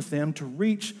partnering with them to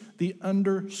reach the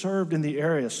underserved in the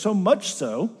area, so much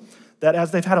so that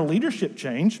as they've had a leadership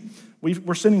change,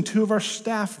 we're sending 2 of our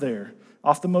staff there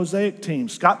off the Mosaic team.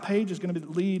 Scott Page is going to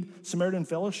lead Samaritan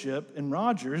Fellowship in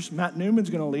Rogers. Matt Newman's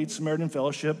going to lead Samaritan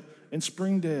Fellowship in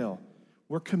Springdale.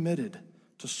 We're committed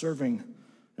to serving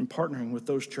and partnering with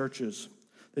those churches.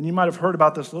 Then you might have heard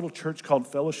about this little church called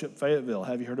Fellowship Fayetteville.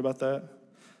 Have you heard about that?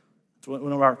 It's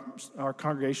one of our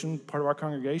congregation, part of our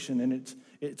congregation, and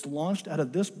it's launched out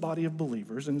of this body of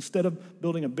believers. And instead of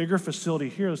building a bigger facility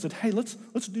here, they said, hey, let's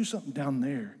do something down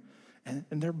there. And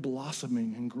they're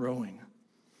blossoming and growing.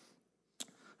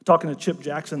 Talking to Chip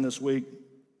Jackson this week,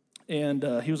 and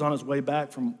he was on his way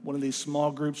back from one of these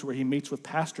small groups where he meets with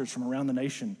pastors from around the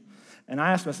nation. And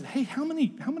I asked him, I said, hey, how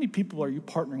many people are you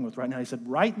partnering with right now? He said,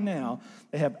 right now,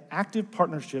 they have active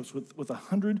partnerships with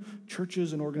 100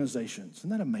 churches and organizations. Isn't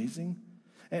that amazing?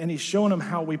 And he's showing them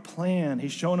how we plan.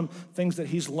 He's showing them things that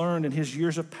he's learned in his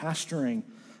years of pastoring.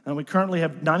 And we currently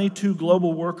have 92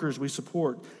 global workers we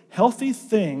support. Healthy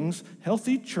things,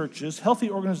 healthy churches, healthy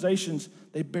organizations,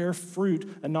 they bear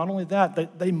fruit. And not only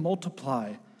that, they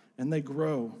multiply and they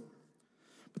grow.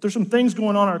 But there's some things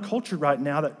going on in our culture right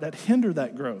now that hinder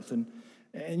that growth.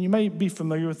 And you may be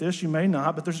familiar with this, you may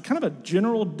not, but there's kind of a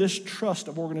general distrust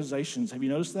of organizations. Have you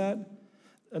noticed that?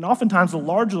 And oftentimes the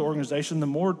larger the organization, the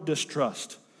more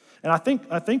distrust. And I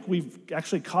think we've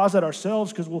actually caused that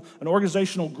ourselves because an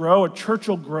organization will grow, a church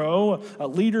will grow, a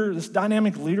leader, this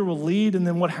dynamic leader will lead, and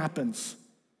then what happens?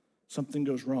 Something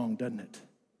goes wrong, doesn't it?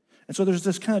 And so there's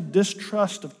this kind of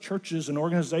distrust of churches and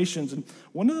organizations. And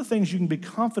one of the things you can be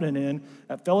confident in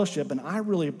at Fellowship, and I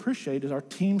really appreciate, is our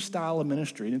team style of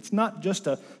ministry. And it's not just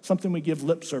something we give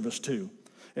lip service to.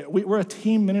 We're a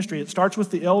team ministry. It starts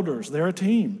with the elders. They're a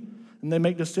team, and they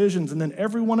make decisions. And then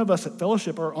every one of us at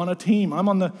Fellowship are on a team. I'm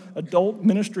on the adult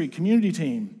ministry community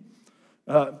team.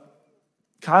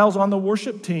 Kyle's on the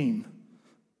worship team.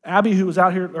 Abby, who was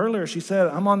out here earlier, she said,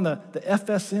 I'm on the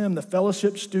FSM, the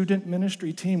Fellowship Student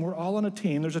Ministry team. We're all on a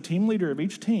team. There's a team leader of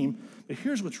each team. But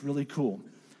here's what's really cool.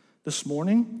 This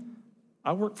morning,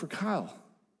 I work for Kyle,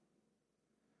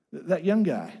 that young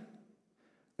guy.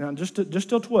 Now, just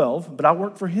till 12, but I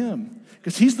work for him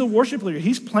because he's the worship leader.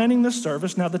 He's planning this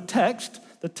service. Now, the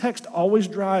text always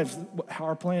drives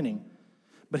our planning.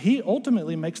 But he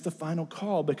ultimately makes the final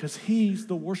call because he's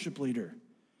the worship leader.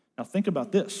 Now, think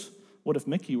about this. What if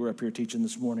Mickey were up here teaching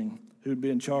this morning? Who'd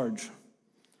be in charge?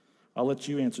 I'll let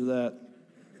you answer that.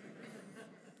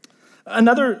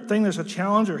 Another thing that's a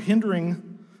challenge or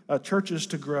hindering churches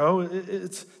to grow,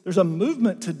 there's a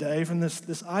movement today from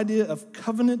this idea of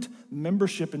covenant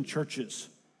membership in churches.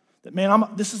 That, man,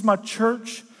 this is my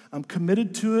church. I'm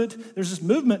committed to it. There's this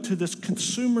movement to this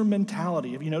consumer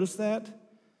mentality. Have you noticed that?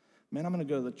 Man, I'm going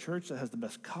to go to the church that has the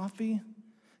best coffee,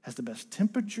 has the best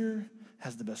temperature,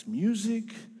 has the best music,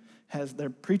 their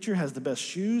preacher has the best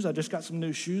shoes. I just got some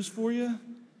new shoes for you.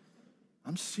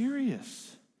 I'm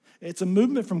serious. It's a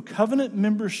movement from covenant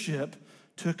membership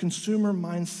to a consumer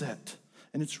mindset,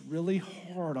 and it's really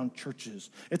hard on churches.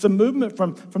 It's a movement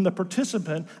from the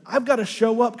participant. I've got to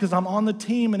show up because I'm on the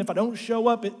team, and if I don't show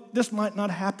up, this might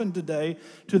not happen today,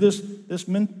 to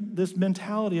this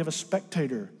mentality of a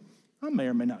spectator. I may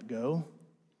or may not go.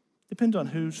 Depends on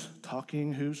who's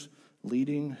talking, who's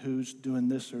leading, who's doing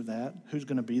this or that, who's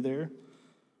going to be there.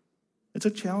 It's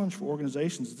a challenge for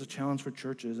organizations. It's a challenge for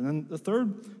churches. And then the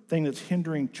third thing that's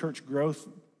hindering church growth,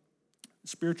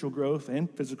 spiritual growth and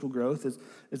physical growth, is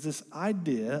this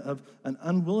idea of an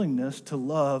unwillingness to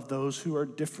love those who are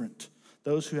different,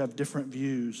 those who have different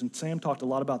views. And Sam talked a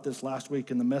lot about this last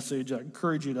week in the message. I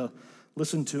encourage you to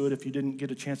listen to it if you didn't get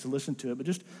a chance to listen to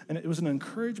it. And it was an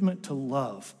encouragement to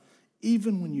love,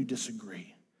 even when you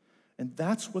disagree. And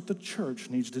that's what the church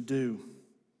needs to do.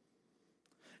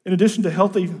 In addition to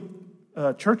healthy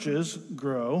churches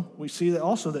grow, we see that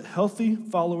also that healthy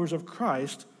followers of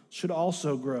Christ should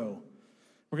also grow.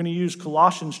 We're going to use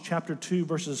Colossians chapter 2,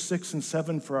 verses 6 and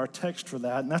 7 for our text for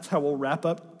that, and that's how we'll wrap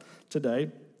up today.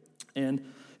 And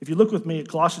if you look with me at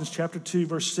Colossians chapter 2,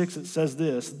 verse 6, it says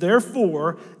this: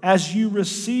 Therefore, as you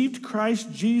received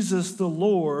Christ Jesus the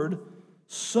Lord,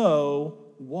 so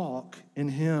walk in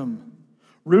him,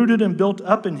 rooted and built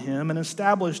up in him and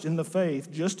established in the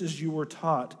faith, just as you were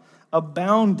taught,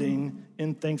 abounding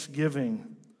in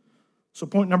thanksgiving. So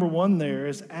point number one there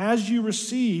is, as you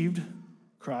received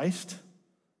Christ,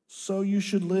 so you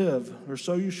should live, or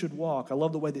so you should walk. I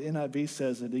love the way the NIV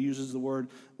says it. It uses the word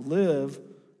live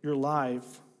your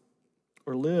life,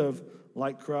 or live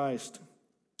like Christ.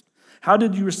 How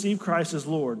did you receive Christ as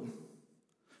Lord?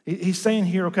 He's saying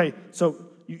here, okay, so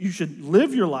you should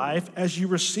live your life as you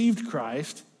received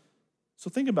Christ. So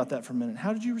think about that for a minute.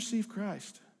 How did you receive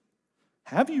Christ?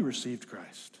 Have you received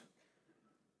Christ?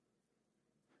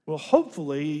 Well,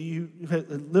 hopefully you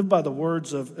live by the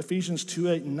words of Ephesians 2,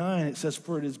 8, and 9. It says,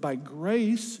 for it is by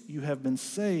grace you have been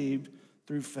saved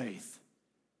through faith.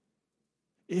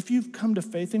 If you've come to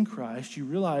faith in Christ, you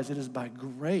realize it is by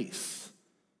grace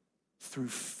through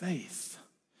faith.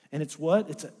 And it's what?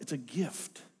 It's a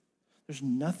gift. There's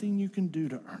nothing you can do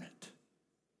to earn it.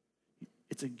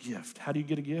 It's a gift. How do you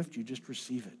get a gift? You just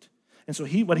receive it. And so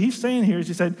what he's saying here is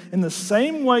he said, in the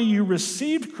same way you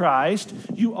received Christ,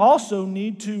 you also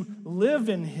need to live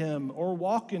in him or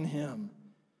walk in him.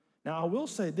 Now, I will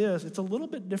say this, it's a little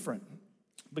bit different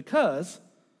because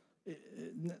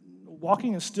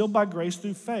walking is still by grace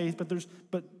through faith,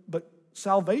 but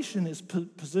salvation is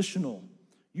positional.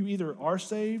 You either are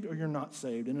saved or you're not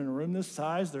saved. And in a room this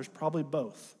size, there's probably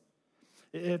both.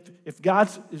 If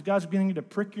God's beginning to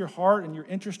prick your heart and you're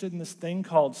interested in this thing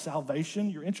called salvation,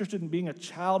 you're interested in being a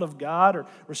child of God or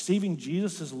receiving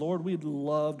Jesus as Lord, we'd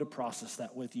love to process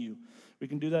that with you. We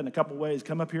can do that in a couple ways.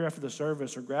 Come up here after the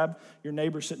service or grab your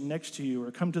neighbor sitting next to you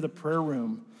or come to the prayer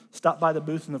room. Stop by the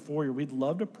booth in the foyer. We'd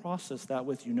love to process that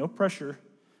with you. No pressure,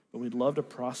 but we'd love to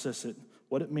process it,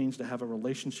 what it means to have a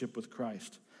relationship with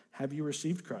Christ. Have you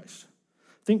received Christ?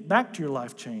 Think back to your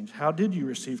life change. How did you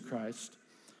receive Christ?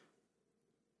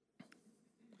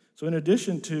 So in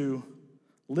addition to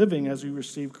living as you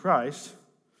receive Christ,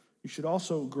 you should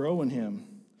also grow in him.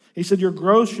 He said your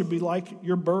growth should be like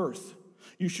your birth.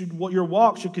 Your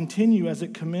walk should continue as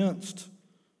it commenced.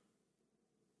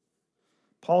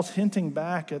 Paul's hinting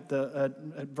back at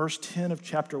verse 10 of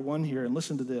chapter 1 here, and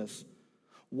listen to this.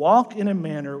 Walk in a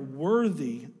manner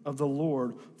worthy of the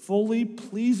Lord, fully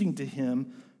pleasing to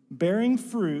him, bearing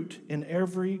fruit in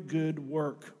every good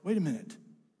work. Wait a minute.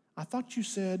 I thought you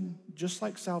said, just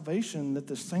like salvation, that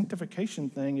the sanctification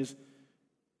thing is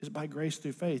by grace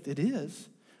through faith. It is,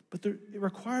 but it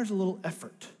requires a little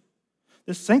effort.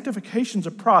 This sanctification is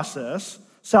a process.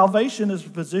 Salvation is a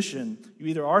position. You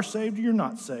either are saved or you're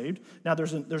not saved. Now,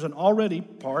 there's an already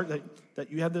part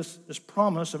that you have this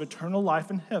promise of eternal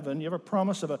life in heaven. You have a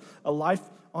promise of a life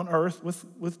on earth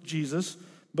with Jesus,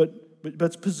 but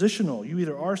it's positional. You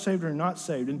either are saved or you're not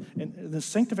saved. And the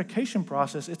sanctification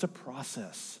process, it's a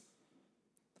process.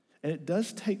 And it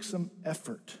does take some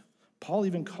effort. Paul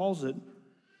even calls it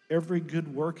every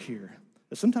good work here.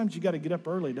 But sometimes you got to get up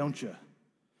early, don't you?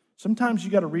 Sometimes you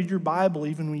got to read your Bible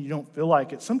even when you don't feel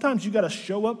like it. Sometimes you got to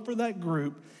show up for that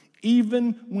group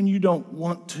even when you don't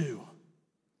want to.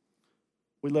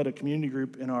 We led a community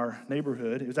group in our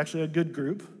neighborhood. It was actually a good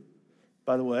group,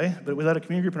 by the way, but we led a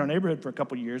community group in our neighborhood for a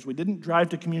couple years. We didn't drive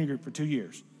to community group for 2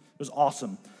 years. It was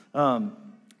awesome.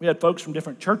 We had folks from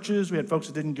different churches. We had folks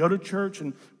that didn't go to church,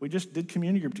 and we just did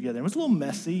community group together. It was a little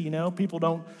messy, you know. People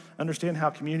don't understand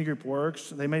how community group works.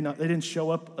 They didn't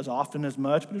show up as often as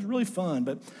much, but it was really fun.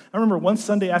 But I remember one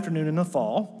Sunday afternoon in the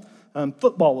fall,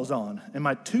 football was on, and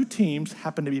my two teams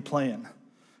happened to be playing.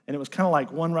 And it was kind of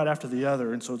like one right after the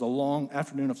other, and so it was a long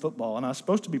afternoon of football. And I was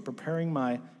supposed to be preparing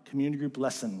my community group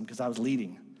lesson because I was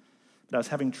leading. But I was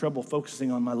having trouble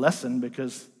focusing on my lesson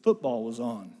because football was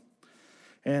on.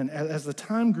 And as the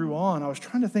time grew on, I was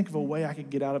trying to think of a way I could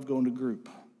get out of going to group.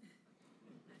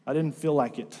 I didn't feel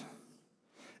like it.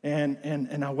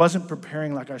 And I wasn't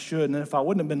preparing like I should. And if I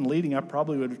wouldn't have been leading, I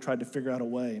probably would have tried to figure out a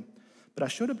way. But I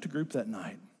showed up to group that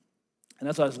night. And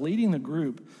as I was leading the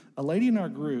group, a lady in our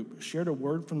group shared a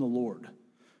word from the Lord.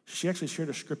 She actually shared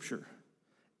a scripture.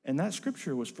 And that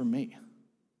scripture was for me.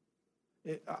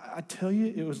 I tell you,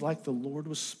 it was like the Lord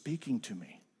was speaking to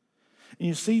me. And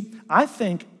you see, I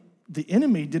think the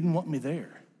enemy didn't want me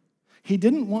there. He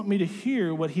didn't want me to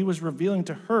hear what he was revealing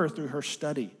to her through her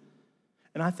study.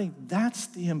 And I think that's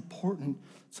the importance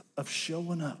of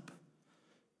showing up.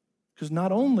 Because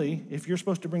not only, if you're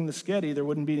supposed to bring the sketty, there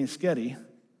wouldn't be any sketty,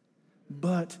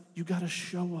 but you got to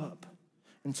show up.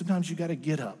 And sometimes you got to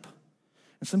get up.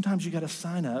 And sometimes you got to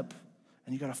sign up,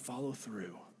 and you got to follow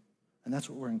through. And that's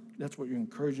what we're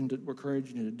encouraging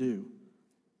you to do.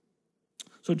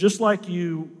 So just like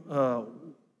you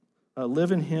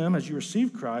live in him as you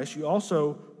receive Christ, you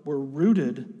also were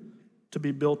rooted to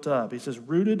be built up. He says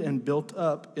rooted and built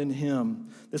up in him.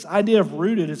 This idea of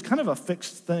rooted is kind of a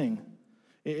fixed thing.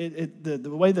 The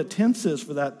way the tense is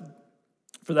for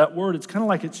that word, it's kind of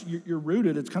like you're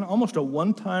rooted. It's kind of almost a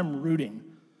one-time rooting.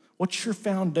 What's your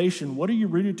foundation? What are you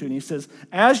rooted to? And he says,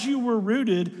 as you were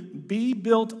rooted, be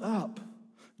built up.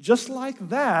 Just like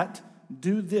that,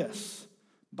 do this,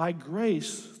 by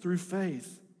grace through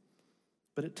faith.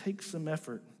 But it takes some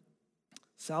effort.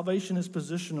 Salvation is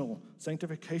positional.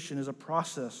 Sanctification is a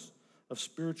process of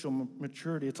spiritual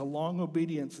maturity. It's a long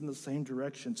obedience in the same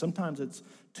direction. Sometimes it's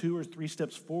 2 or 3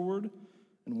 steps forward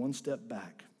and 1 step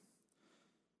back.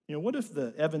 You know, what if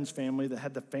the Evans family that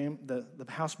had the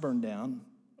house burned down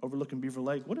overlooking Beaver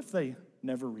Lake, what if they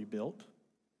never rebuilt?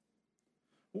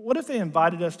 What if they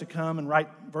invited us to come and write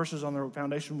verses on their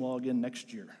foundation wall again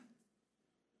next year?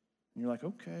 And you're like,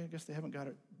 okay, I guess they haven't got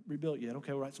it rebuilt yet.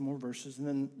 Okay, we'll write some more verses. And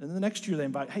then the next year they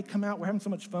invite, hey, come out. We're having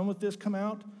so much fun with this. Come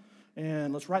out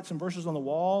and let's write some verses on the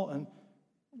wall. And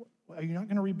are you not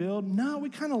going to rebuild? No,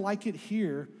 we kind of like it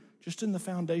here, just in the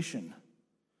foundation.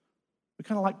 We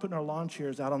kind of like putting our lawn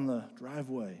chairs out on the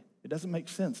driveway. It doesn't make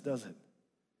sense, does it?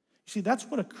 You see, that's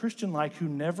what a Christian like who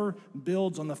never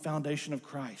builds on the foundation of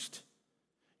Christ.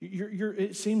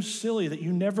 It seems silly that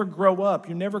you never grow up,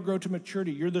 you never grow to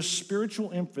maturity. You're the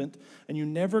spiritual infant, and you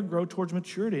never grow towards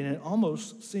maturity, and it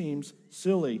almost seems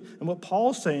silly. And what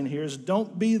Paul's saying here is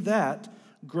don't be that,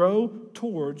 grow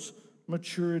towards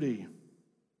maturity.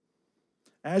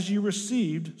 As you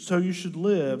received, so you should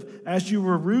live. As you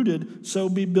were rooted, so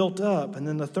be built up. And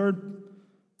then the third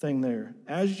thing there,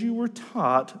 as you were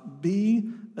taught,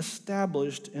 be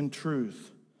established in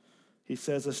truth. He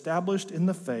says, established in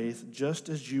the faith, just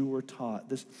as you were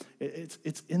taught.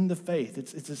 It's in the faith.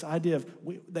 It's this idea of,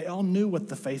 they all knew what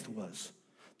the faith was.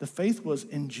 The faith was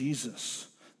in Jesus.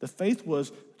 The faith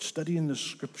was studying the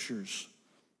scriptures.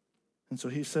 And so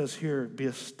he says here, be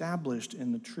established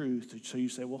in the truth. So you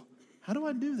say, well, how do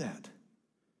I do that?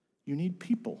 You need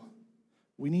people.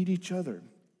 We need each other.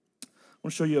 I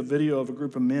want to show you a video of a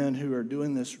group of men who are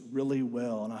doing this really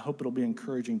well, and I hope it'll be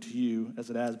encouraging to you as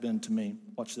it has been to me.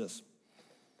 Watch this.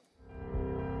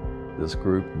 This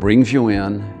group brings you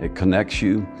in, it connects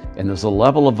you, and there's a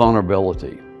level of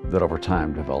vulnerability that over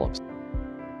time develops.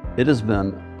 It has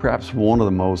been perhaps one of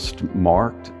the most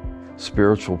marked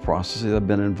spiritual processes I've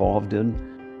been involved in.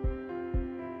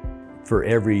 For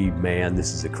every man,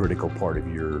 this is a critical part of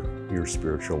your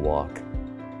spiritual walk.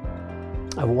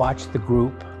 I've watched the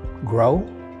group grow,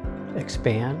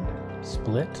 expand,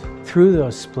 split. Through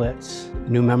those splits,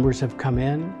 new members have come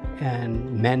in,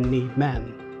 and men need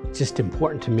men. It's just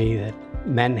important to me that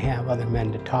men have other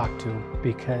men to talk to,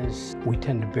 because we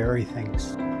tend to bury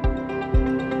things.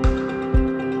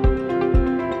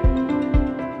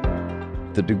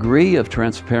 The degree of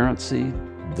transparency,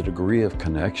 the degree of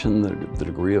connection, the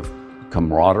degree of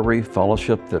camaraderie,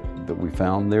 fellowship that we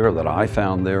found there, that I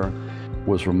found there,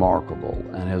 was remarkable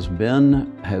and has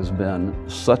been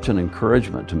such an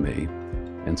encouragement to me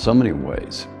in so many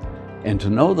ways. And to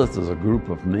know that there's a group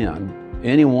of men,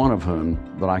 any one of whom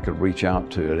that I could reach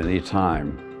out to at any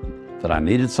time that I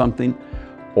needed something,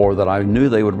 or that I knew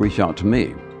they would reach out to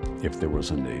me if there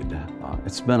was a need.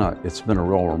 It's been a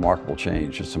real remarkable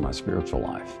change just in my spiritual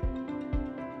life.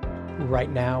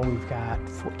 Right now we've got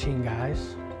 14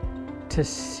 guys. To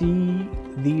see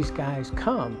these guys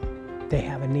come, they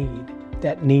have a need.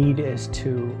 That need is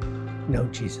to know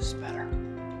Jesus better,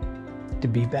 to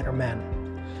be better men,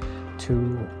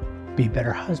 to be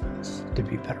better husbands, to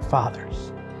be better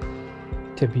fathers,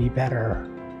 to be better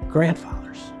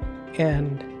grandfathers.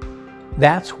 And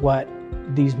that's what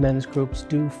these men's groups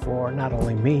do for not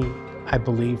only me, I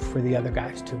believe for the other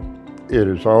guys too. It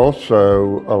has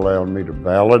also allowed me to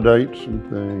validate some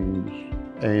things,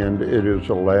 and it has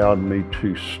allowed me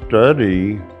to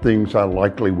study things I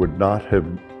likely would not have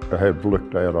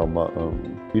looked at on my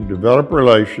own. You develop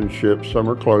relationships, some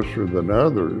are closer than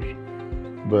others,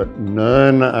 but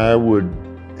none I would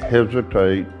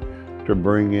hesitate to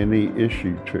bring any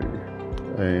issue to.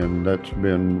 And that's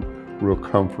been real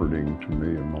comforting to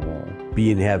me in my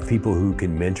life. Have people who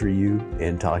can mentor you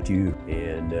and talk to you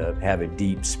and have a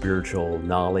deep spiritual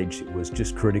knowledge was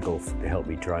just critical to help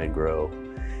me try and grow.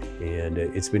 And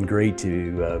it's been great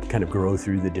to kind of grow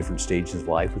through the different stages of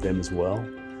life with them as well.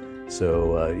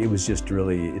 So it was just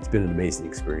really, it's been an amazing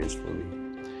experience for me.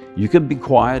 You could be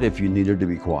quiet if you needed to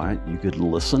be quiet. You could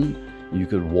listen. You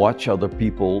could watch other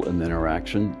people in the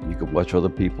interaction. You could watch other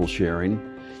people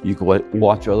sharing. You could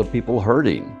watch other people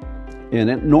hurting. And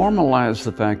it normalized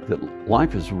the fact that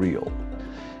life is real.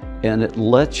 And it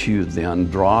lets you then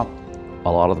drop a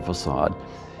lot of the facade.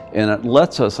 And it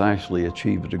lets us actually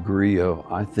achieve a degree of,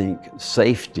 I think,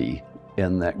 safety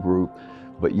in that group,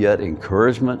 but yet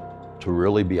encouragement to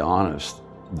really be honest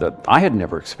that I had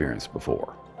never experienced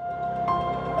before.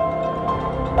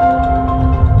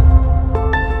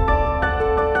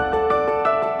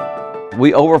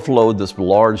 We overflowed this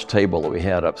large table that we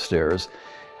had upstairs,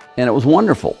 and it was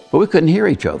wonderful, but we couldn't hear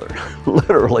each other,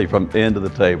 literally from the end of the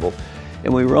table.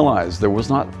 And we realized it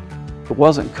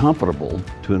wasn't comfortable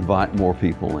to invite more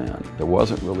people in. There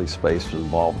wasn't really space to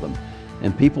involve them.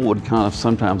 And people would kind of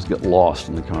sometimes get lost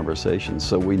in the conversation.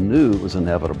 So we knew it was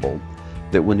inevitable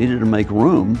that we needed to make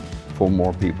room for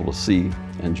more people to see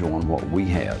and join what we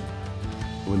had.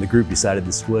 When the group decided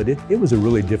to split, it was a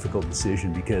really difficult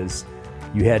decision because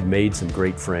you had made some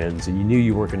great friends and you knew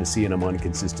you weren't going to see them on a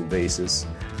consistent basis.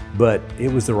 But it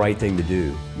was the right thing to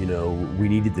do. You know, we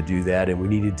needed to do that, and we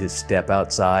needed to step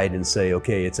outside and say,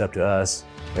 okay, it's up to us.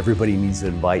 Everybody needs to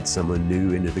invite someone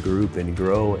new into the group and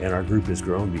grow, and our group has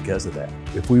grown because of that.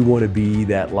 If we want to be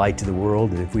that light to the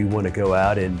world, and if we want to go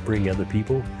out and bring other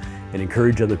people and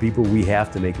encourage other people, we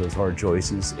have to make those hard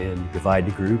choices and divide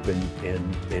the group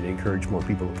and encourage more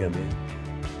people to come in.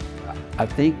 I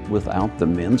think without the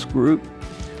men's group,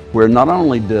 where not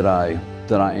only did I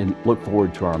look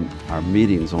forward to our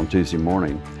meetings on Tuesday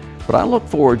morning, but I look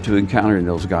forward to encountering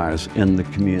those guys in the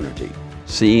community,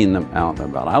 seeing them out and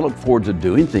about. I look forward to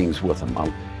doing things with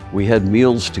them. We had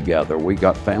meals together, we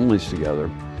got families together.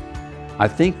 I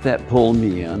think that pulled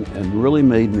me in and really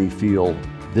made me feel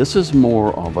this is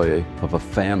more of a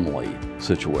family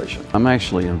situation. I'm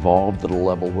actually involved at a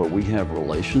level where we have a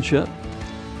relationship.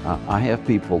 I have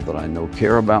people that I know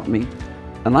care about me,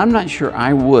 and I'm not sure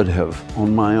I would have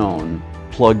on my own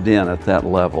plugged in at that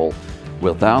level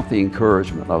without the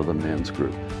encouragement of the men's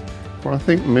group. Well, I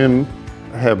think men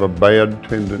have a bad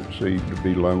tendency to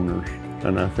be loners,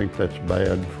 and I think that's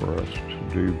bad for us to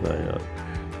do that.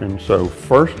 And so,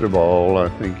 first of all, I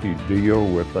think you deal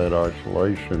with that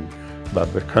isolation by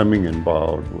becoming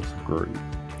involved with the group.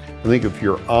 I think if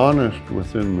you're honest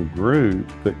within the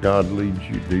group, that God leads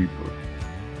you deeper.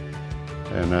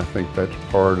 And I think that's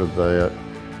part of that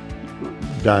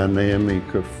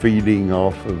dynamic of feeding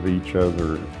off of each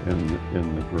other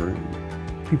in the group.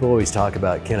 People always talk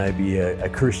about, can I be a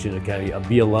Christian? Can I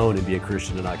be alone and be a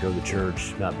Christian and not go to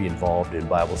church, not be involved in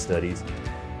Bible studies?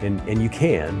 And you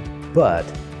can, but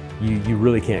you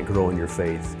really can't grow in your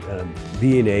faith.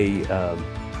 Being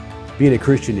a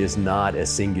Christian is not a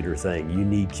singular thing. You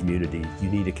need community, you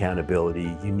need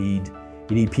accountability, you need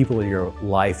people in your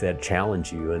life that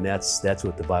challenge you, and that's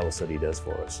what the Bible study does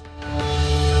for us.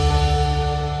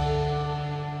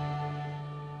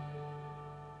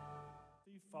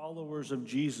 Followers of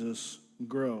Jesus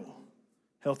grow.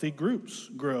 Healthy groups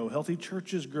grow. Healthy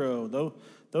churches grow. Though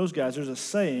those guys, there's a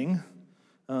saying,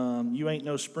 you ain't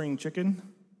no spring chicken.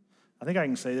 I think I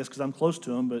can say this because I'm close to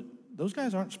them, but those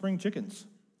guys aren't spring chickens.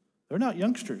 They're not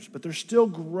youngsters, but they're still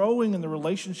growing in the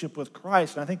relationship with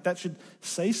Christ. And I think that should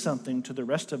say something to the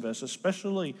rest of us,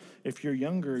 especially if you're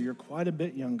younger. You're quite a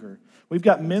bit younger. We've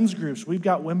got men's groups. We've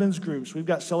got women's groups. We've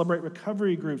got Celebrate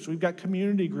Recovery groups. We've got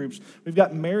community groups. We've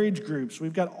got marriage groups.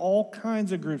 We've got all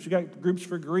kinds of groups. We've got groups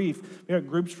for grief. We've got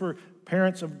groups for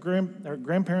parents of or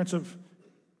grandparents of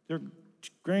their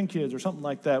grandkids or something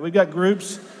like that. We've got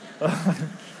groups.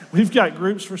 We've got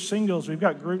groups for singles. We've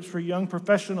got groups for young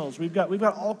professionals. We've got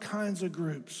all kinds of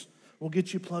groups. We'll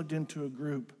get you plugged into a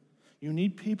group. You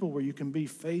need people where you can be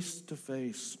face to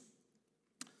face.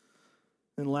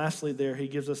 And lastly there, he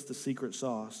gives us the secret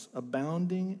sauce,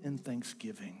 abounding in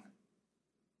thanksgiving.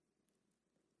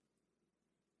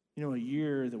 You know, a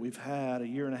year that we've had, a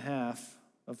year and a half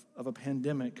of a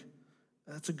pandemic,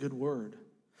 that's a good word.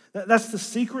 That's the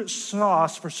secret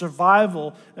sauce for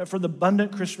survival, for the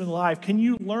abundant Christian life. Can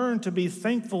you learn to be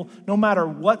thankful no matter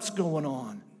what's going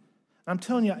on? I'm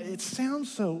telling you, it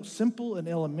sounds so simple and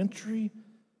elementary,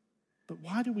 but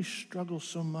why do we struggle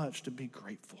so much to be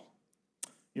grateful?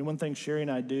 You know, one thing Sherry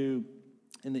and I do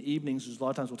in the evenings is a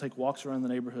lot of times we'll take walks around the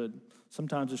neighborhood.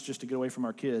 Sometimes it's just to get away from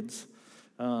our kids.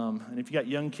 And if you got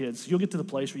young kids, you'll get to the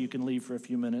place where you can leave for a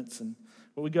few minutes.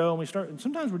 But we go and we start, and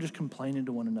sometimes we're just complaining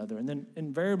to one another. And then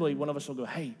invariably one of us will go,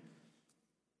 hey,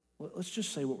 let's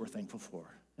just say what we're thankful for.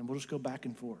 And we'll just go back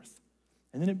and forth.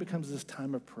 And then it becomes this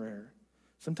time of prayer.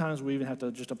 Sometimes we even have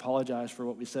to just apologize for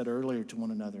what we said earlier to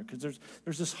one another, because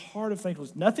there's this heart of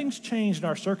thankfulness. Nothing's changed in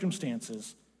our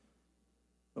circumstances,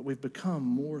 but we've become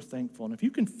more thankful. And if you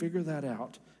can figure that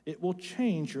out, it will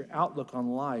change your outlook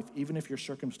on life, even if your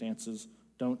circumstances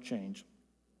don't change.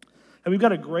 And we've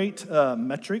got a great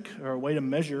metric or a way to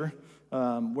measure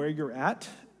where you're at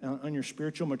on your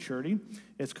spiritual maturity.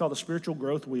 It's called the spiritual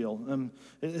growth wheel.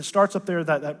 It starts up there,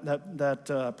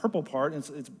 that purple part.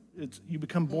 It's you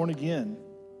become born again.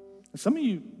 And some of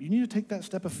you need to take that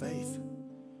step of faith.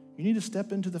 You need to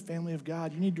step into the family of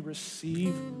God. You need to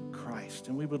receive Christ,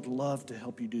 and we would love to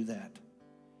help you do that.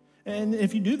 And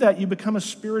if you do that, you become a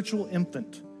spiritual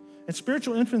infant. And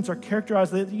spiritual infants are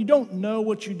characterized that you don't know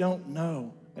what you don't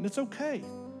know. And it's okay.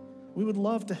 We would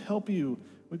love to help you.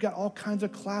 We've got all kinds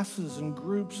of classes and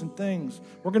groups and things.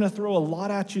 We're going to throw a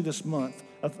lot at you this month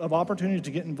of opportunities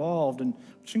to get involved, and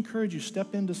just encourage you,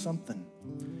 step into something.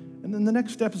 And then the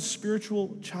next step is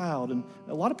spiritual child. And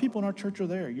a lot of people in our church are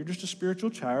there. You're just a spiritual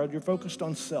child. You're focused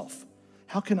on self.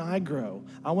 How can I grow?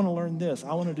 I want to learn this.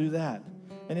 I want to do that.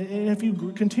 And if you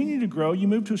continue to grow, you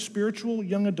move to a spiritual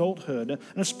young adulthood. And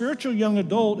a spiritual young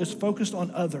adult is focused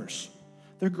on others.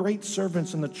 They're great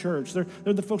servants in the church. They're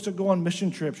the folks that go on mission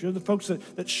trips. You're the folks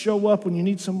that show up when you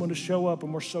need someone to show up,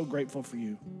 and we're so grateful for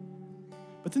you.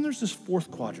 But then there's this fourth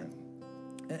quadrant,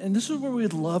 and this is where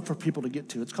we'd love for people to get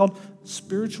to. It's called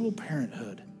spiritual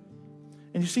parenthood.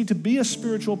 And you see, to be a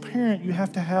spiritual parent, you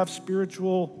have to have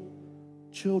spiritual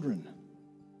children.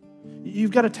 You've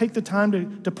got to take the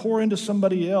time to pour into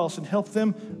somebody else and help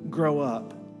them grow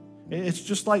up. It's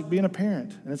just like being a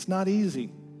parent, and it's not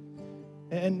easy.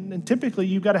 And typically,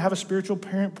 you've got to have a spiritual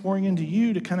parent pouring into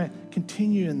you to kind of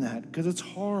continue in that, because it's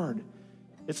hard.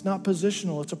 It's not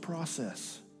positional, it's a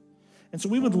process. And so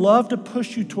we would love to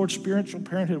push you towards spiritual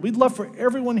parenthood. We'd love for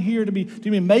everyone here to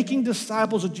be making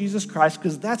disciples of Jesus Christ,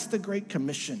 because that's the Great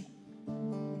Commission.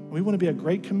 We want to be a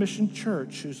Great Commission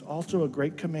church who's also a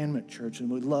Great Commandment church, and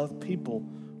we love people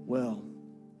well.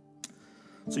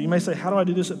 So you may say, how do I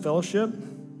do this at Fellowship?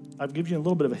 I've given you a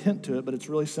little bit of a hint to it, but it's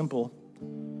really simple.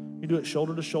 You do it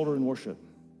shoulder to shoulder in worship.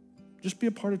 Just be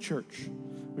a part of church.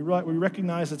 We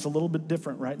recognize it's a little bit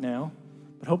different right now,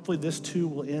 but hopefully this too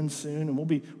will end soon, and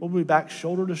we'll be back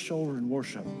shoulder to shoulder in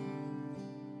worship.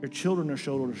 Your children are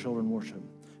shoulder to shoulder in worship.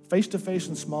 Face to face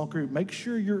in small group. Make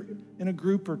sure you're in a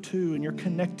group or two and you're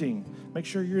connecting. Make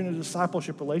sure you're in a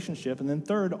discipleship relationship. And then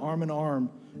third, arm in arm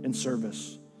in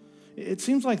service. It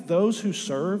seems like those who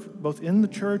serve, both in the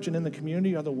church and in the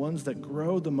community, are the ones that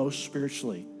grow the most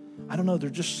spiritually. I don't know,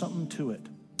 there's just something to it.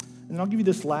 And I'll give you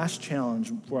this last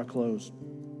challenge before I close.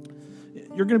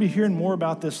 You're going to be hearing more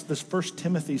about this 1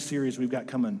 Timothy series we've got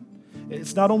coming.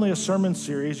 It's not only a sermon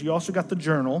series, you also got the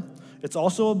journal. It's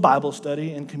also a Bible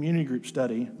study and community group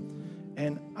study.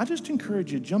 And I just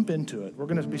encourage you, jump into it. We're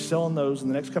going to be selling those in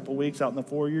the next couple of weeks out in the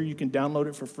foyer. You can download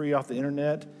it for free off the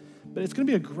internet. But it's going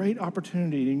to be a great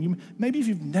opportunity. And maybe if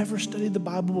you've never studied the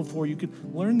Bible before, you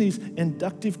could learn these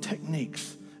inductive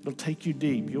techniques. It'll take you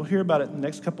deep. You'll hear about it in the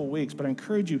next couple of weeks, but I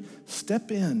encourage you,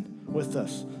 step in with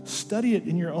us. Study it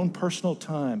in your own personal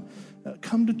time.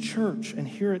 Come to church and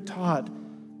hear it taught.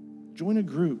 Join a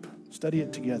group. Study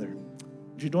it together.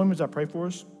 Would you join me as I pray for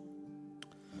us?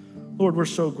 Lord, we're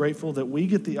so grateful that we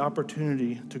get the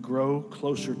opportunity to grow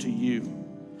closer to you,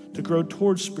 to grow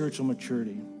towards spiritual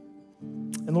maturity.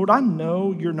 And Lord, I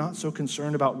know you're not so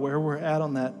concerned about where we're at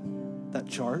on that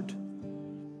chart.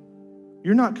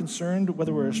 You're not concerned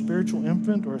whether we're a spiritual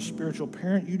infant or a spiritual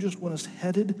parent. You just want us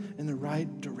headed in the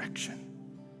right direction.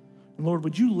 And Lord,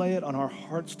 would you lay it on our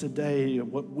hearts today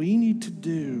of what we need to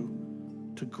do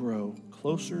to grow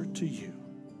closer to you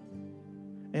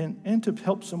and to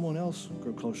help someone else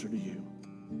grow closer to you.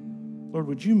 Lord,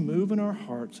 would you move in our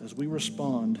hearts as we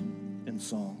respond in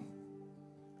song?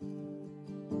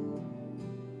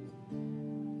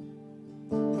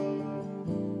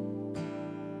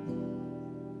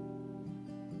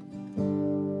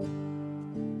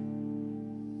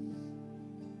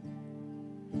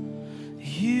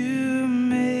 You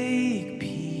make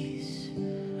peace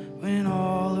when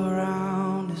all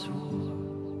around is war.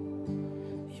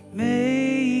 You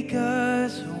make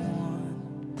us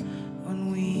one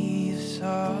when we've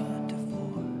sought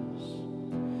divorce.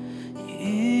 You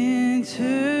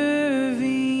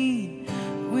intervene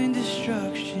when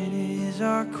destruction is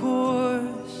our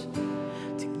course.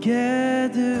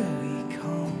 Together we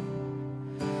come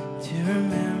to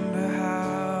remember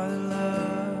how to love.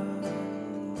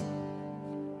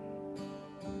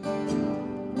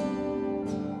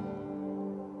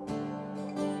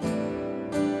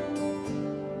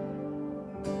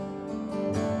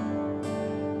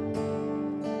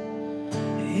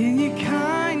 In your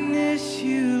kindness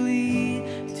you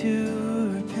lead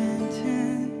to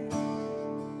repentance.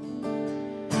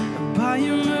 By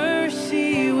your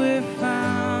mercy we're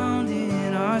found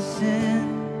in our sin.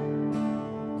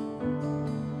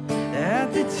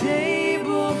 At the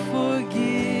table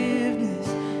forgiveness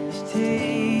is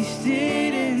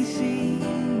tasted and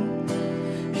seen.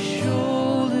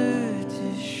 Shoulder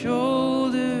to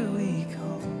shoulder we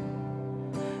come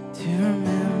to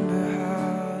remember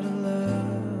how to love.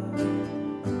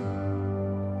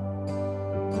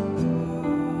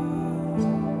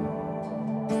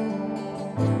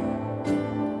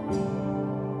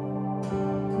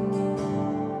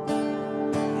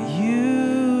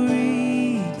 You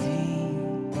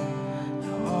redeem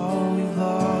all we've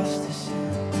lost to sin.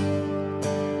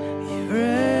 You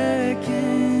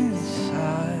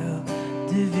reconcile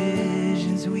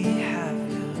divisions we have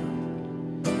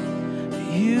built.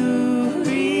 You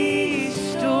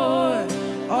restore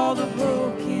all the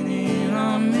broken in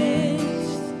our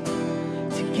midst.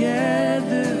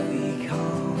 Together we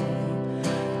come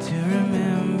to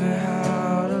remember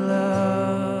how to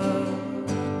love.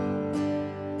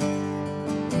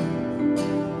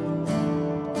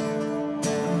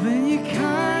 When your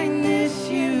kindness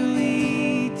you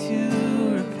lead to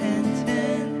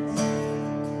repentance.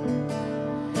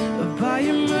 By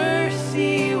your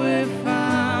mercy we're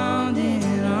found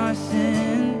in our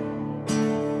sin.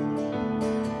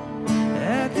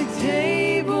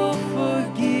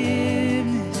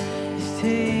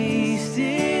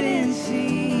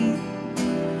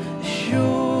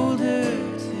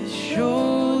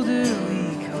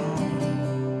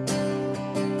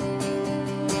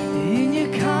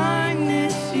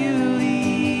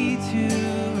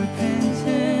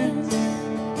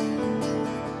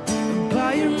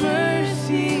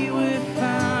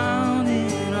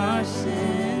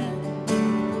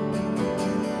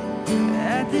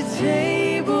 the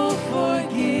table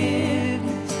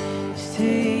forgiveness is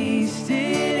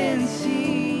tasted and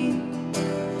seen.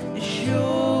 And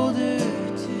shoulder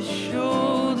to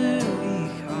shoulder we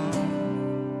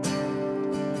come.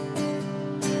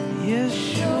 Yes,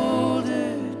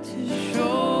 shoulder to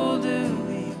shoulder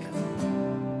we come.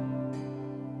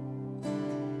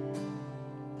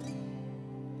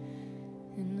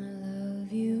 And I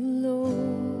love you,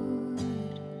 Lord.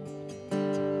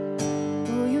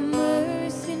 Oh, your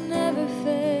mercy never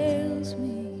fails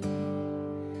me.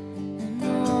 And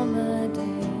all my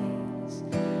days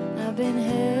I've been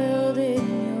held in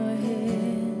your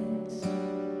hands.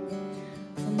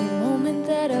 From the moment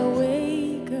that I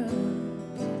wake up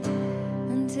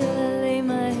until I lay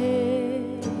my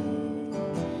head,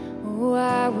 oh,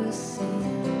 I will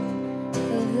sing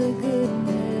of the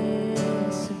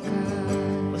goodness of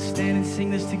God. Let's stand and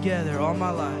sing this together all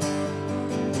my life.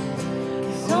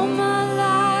 'Cause all my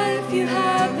life you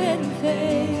have been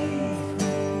faithful.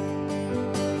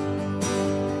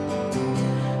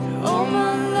 All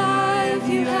my life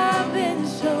you have been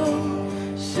so,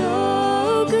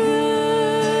 so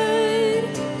good.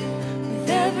 With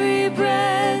every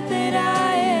breath that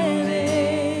I am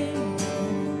in,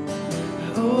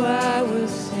 oh, I will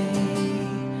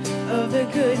sing of the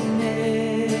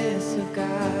goodness of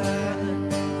God.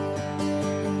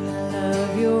 And I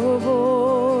love your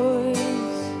voice.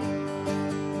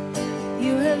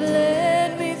 You have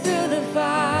led me through the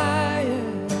fire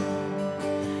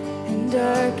and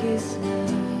darkest night.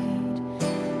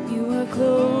 You are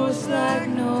close like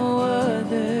no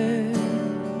other.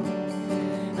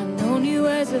 I've known you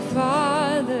as a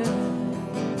father.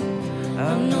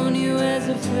 I've known you as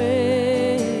a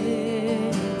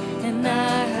friend. And I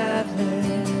have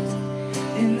lived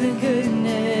in the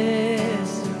goodness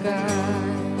of God.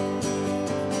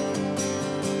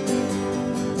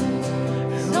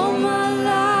 'Cause all my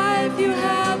life you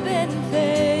have been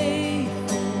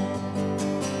faithful.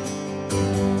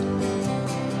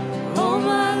 All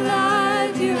my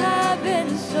life you have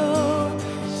been so,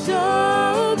 so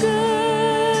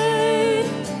good.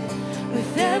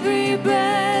 With every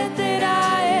breath that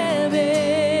I am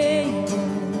able,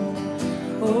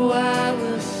 oh, I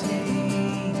will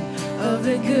sing of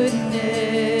the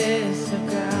goodness of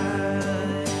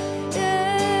God.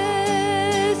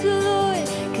 Yes, Lord,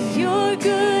 'cause your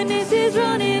goodness is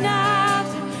running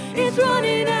after, it's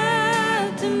running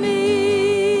after me.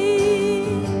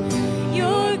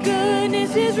 Your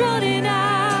goodness is running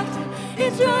after,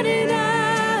 it's running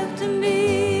after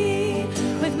me.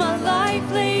 With my life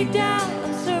laid down,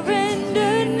 I'm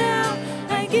surrendered now.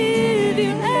 I give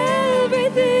you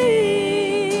everything.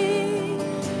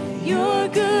 Your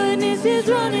goodness is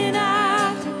running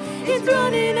after, it's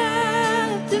running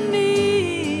after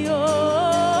me.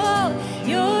 Oh,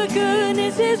 your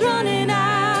goodness is running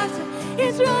after,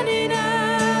 it's running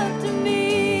after me.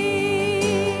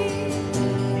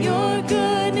 Your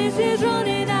goodness is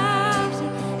running after,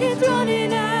 it's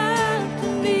running after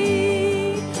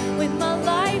me. With my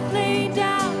life laid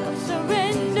down, I'm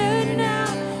surrendered now.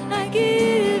 I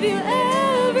give you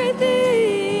everything.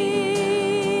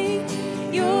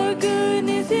 Your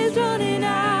goodness is running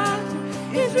after,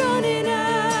 it's running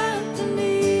after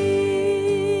me.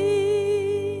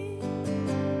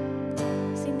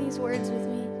 Sing these words with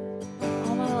me.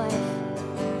 All my life.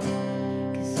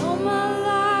 'Cause all my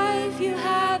life you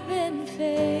have been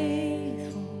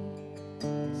faithful.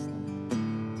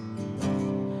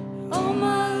 All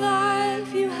my life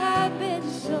you have been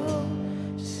so,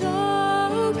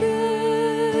 so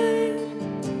good.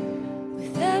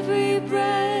 With every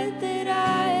breath that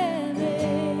I am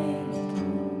able,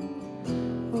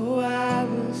 oh, I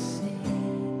will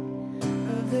sing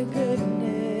of the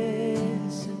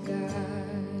goodness of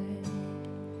God.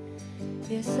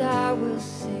 Yes, I will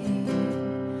sing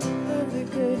of the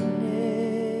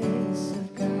goodness of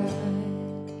God.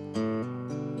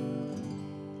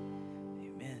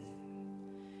 Amen.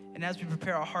 And as we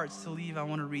prepare our hearts to leave, I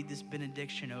want to read this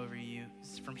benediction over you.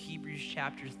 It's from Hebrews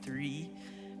chapter 3,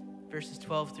 verses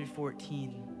 12 through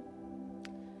 14.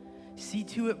 See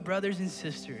to it, brothers and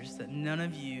sisters, that none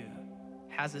of you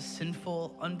has a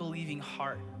sinful, unbelieving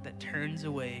heart that turns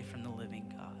away from the living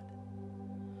God.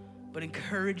 But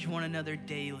encourage one another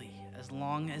daily, as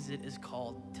long as it is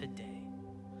called today,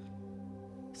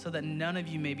 so that none of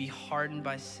you may be hardened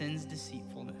by sin's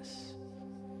deceitfulness.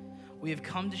 We have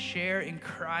come to share in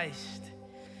Christ,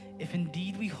 if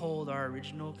indeed we hold our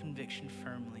original conviction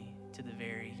firmly to the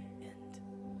very end.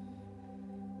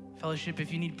 Fellowship,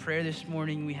 if you need prayer this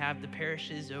morning, we have the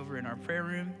parishes over in our prayer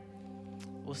room.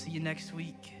 We'll see you next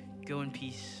week. Go in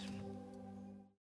peace.